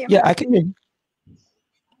 Yeah, I can hear you.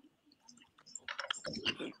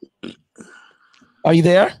 Are you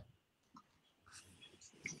there?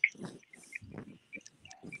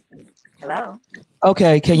 Hello.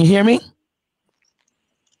 Okay. Can you hear me?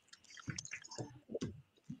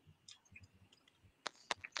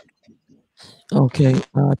 Okay,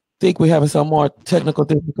 I think we're having some more technical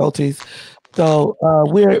difficulties. So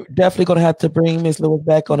we're definitely going to have to bring Miss Lewis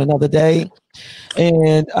back on another day.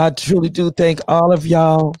 And I truly do thank all of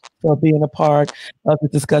y'all for being a part of the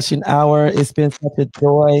discussion hour. It's been such a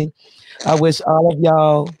joy. I wish all of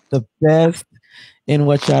y'all the best in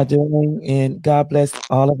what y'all doing, and God bless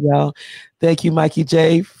all of y'all. Thank you, Mikey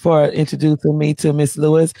J, for introducing me to Miss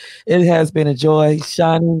Lewis. It has been a joy.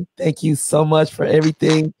 Shani, thank you so much for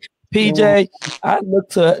everything. PJ, I look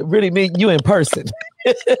to really meet you in person.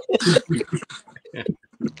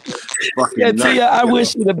 Yeah, Tia, I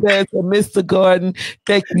wish you the best. And Mr. Gordon,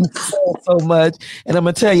 thank you so much. And I'm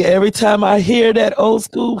going to tell you, every time I hear that old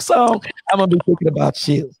school song, I'm going to be thinking about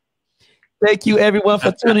you. Thank you, everyone,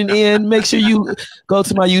 for tuning in. Make sure you go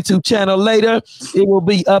to my YouTube channel later. It will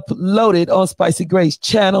be uploaded on Spicy Grace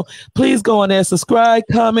channel. Please go on there, subscribe,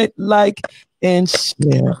 comment, like, and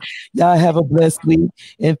share. Y'all have a blessed week,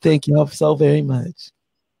 and thank y'all so very much.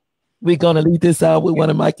 We're going to leave this out with one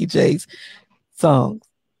of Mikey J's songs.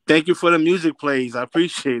 Thank you for the music plays. I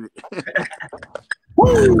appreciate it.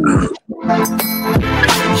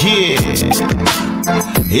 Yeah,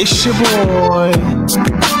 it's your boy.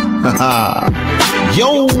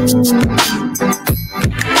 Yo,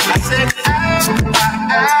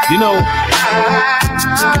 you know,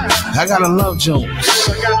 I gotta love Jones.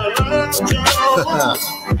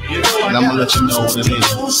 And I'm gonna let you know what it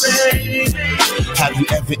is. Have you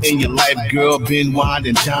ever in your life, girl, been wine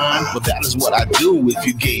and dine? Well, that is what I do if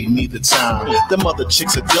you gave me the time. Them other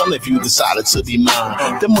chicks are done if you decided to be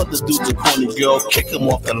mine. Them other dudes are corny, girl, kick them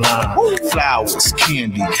off the line. Flowers,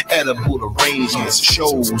 candy, edible arrangements,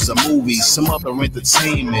 shows, a movies, some other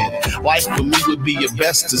entertainment. Life for me would be your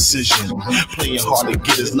best decision. Playing hard to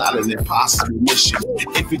get is not an impossible mission.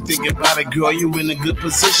 If you think about it, girl, you're in a good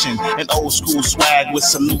position. An old school swag with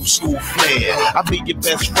some new school flair. I'll be your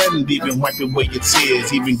best friend, even wipe away your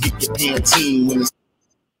tears, even get your Pantene when it's...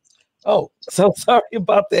 Oh, so sorry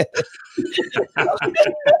about that.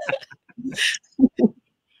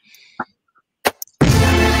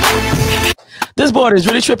 This board is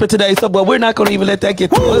really tripping today, so but we're not going to even let that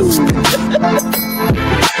get to us.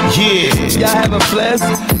 Yeah, y'all have a blessed.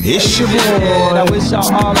 It's your boy. And I wish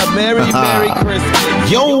y'all all a Merry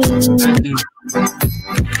Christmas. Yo,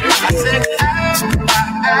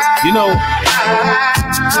 you know,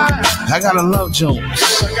 I gotta love Jones.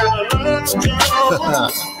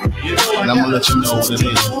 And I'm gonna let you know what it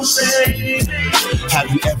is. Have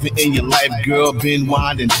you ever in your life, girl, been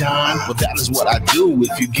wine and dine? Well, that is what I do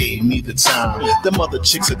if you gave me the time. Them other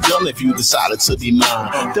chicks are done if you decided to be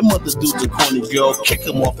mine. Them other dudes are corny, girl, kick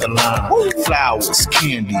them off the line. Flowers,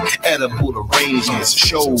 candy, edible arrangements,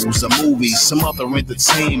 shows, a movies, some other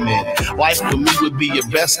entertainment. Life for me would be your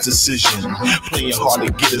best decision. Playing hard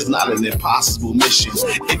to get is not an impossible mission.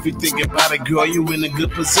 If you think about it, girl, you're in a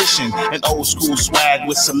good position. An old school swag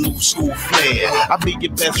with some new school flair. I'll be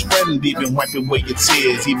your best friend, even wipe away your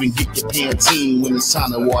tears, even get your Pantene when it's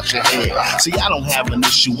time to wash your hair. See, I don't have an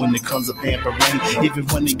issue when it comes to pampering, even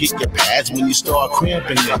when you get your pads when you start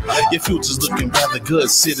cramping it. Your future's looking rather good,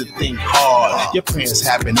 sit and think hard. Your parents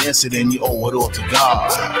have an incident, you owe it all to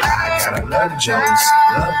God. I gotta love Jones,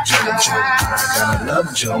 love Jones, I gotta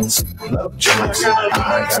love Jones, love Jones,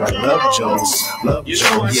 I gotta love Jones, love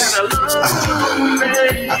Jones, yeah.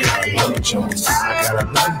 I gotta love Jones, I gotta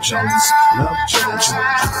love Jones, love Jones, I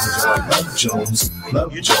gotta love Jones,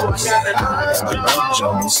 love Jones, I gotta love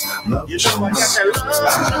Jones, love Jones,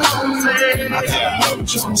 I gotta love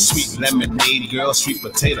Jones. Sweet lemonade, girl, sweet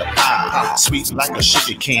potato pie, sweet like a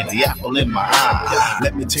sugar candy, apple in my eye.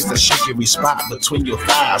 Let me take the sugary spot between your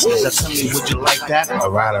thighs. Now tell me, would you like that?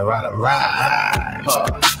 Alright, alright,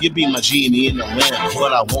 alright. You be my genie in the lamp.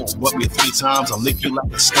 What I want, rub you 3 times, I'll lick you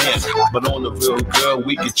like a stamp. But on the real, girl,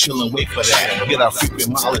 we can chill and wait for that. Get our frequent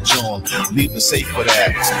mileage on, leave it safe for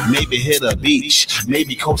that. Maybe hit a beach,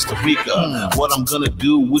 maybe Costa Rica. What I'm gonna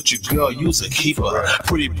do with your girl, use a keeper.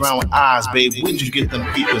 Pretty brown eyes, babe, when'd you get them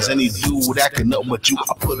peepers? Any dude acting up with you,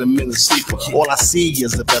 I put him in a sleeper. All I see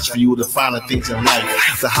is the best for you, the finer things in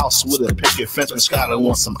life. The house with a picket fence, with Skyler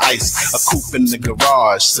wants some ice. A coupe in the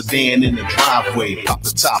garage, sedan in the driveway. Pop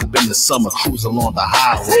the top in the summer, cruise along the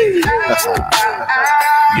highway.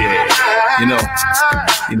 Yeah,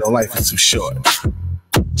 you know, life is too short.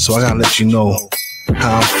 So I gotta let you know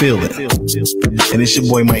how I'm feeling. And it's your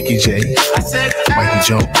boy Mikey J, Mikey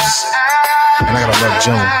Jones. And I gotta love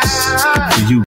Jones for you.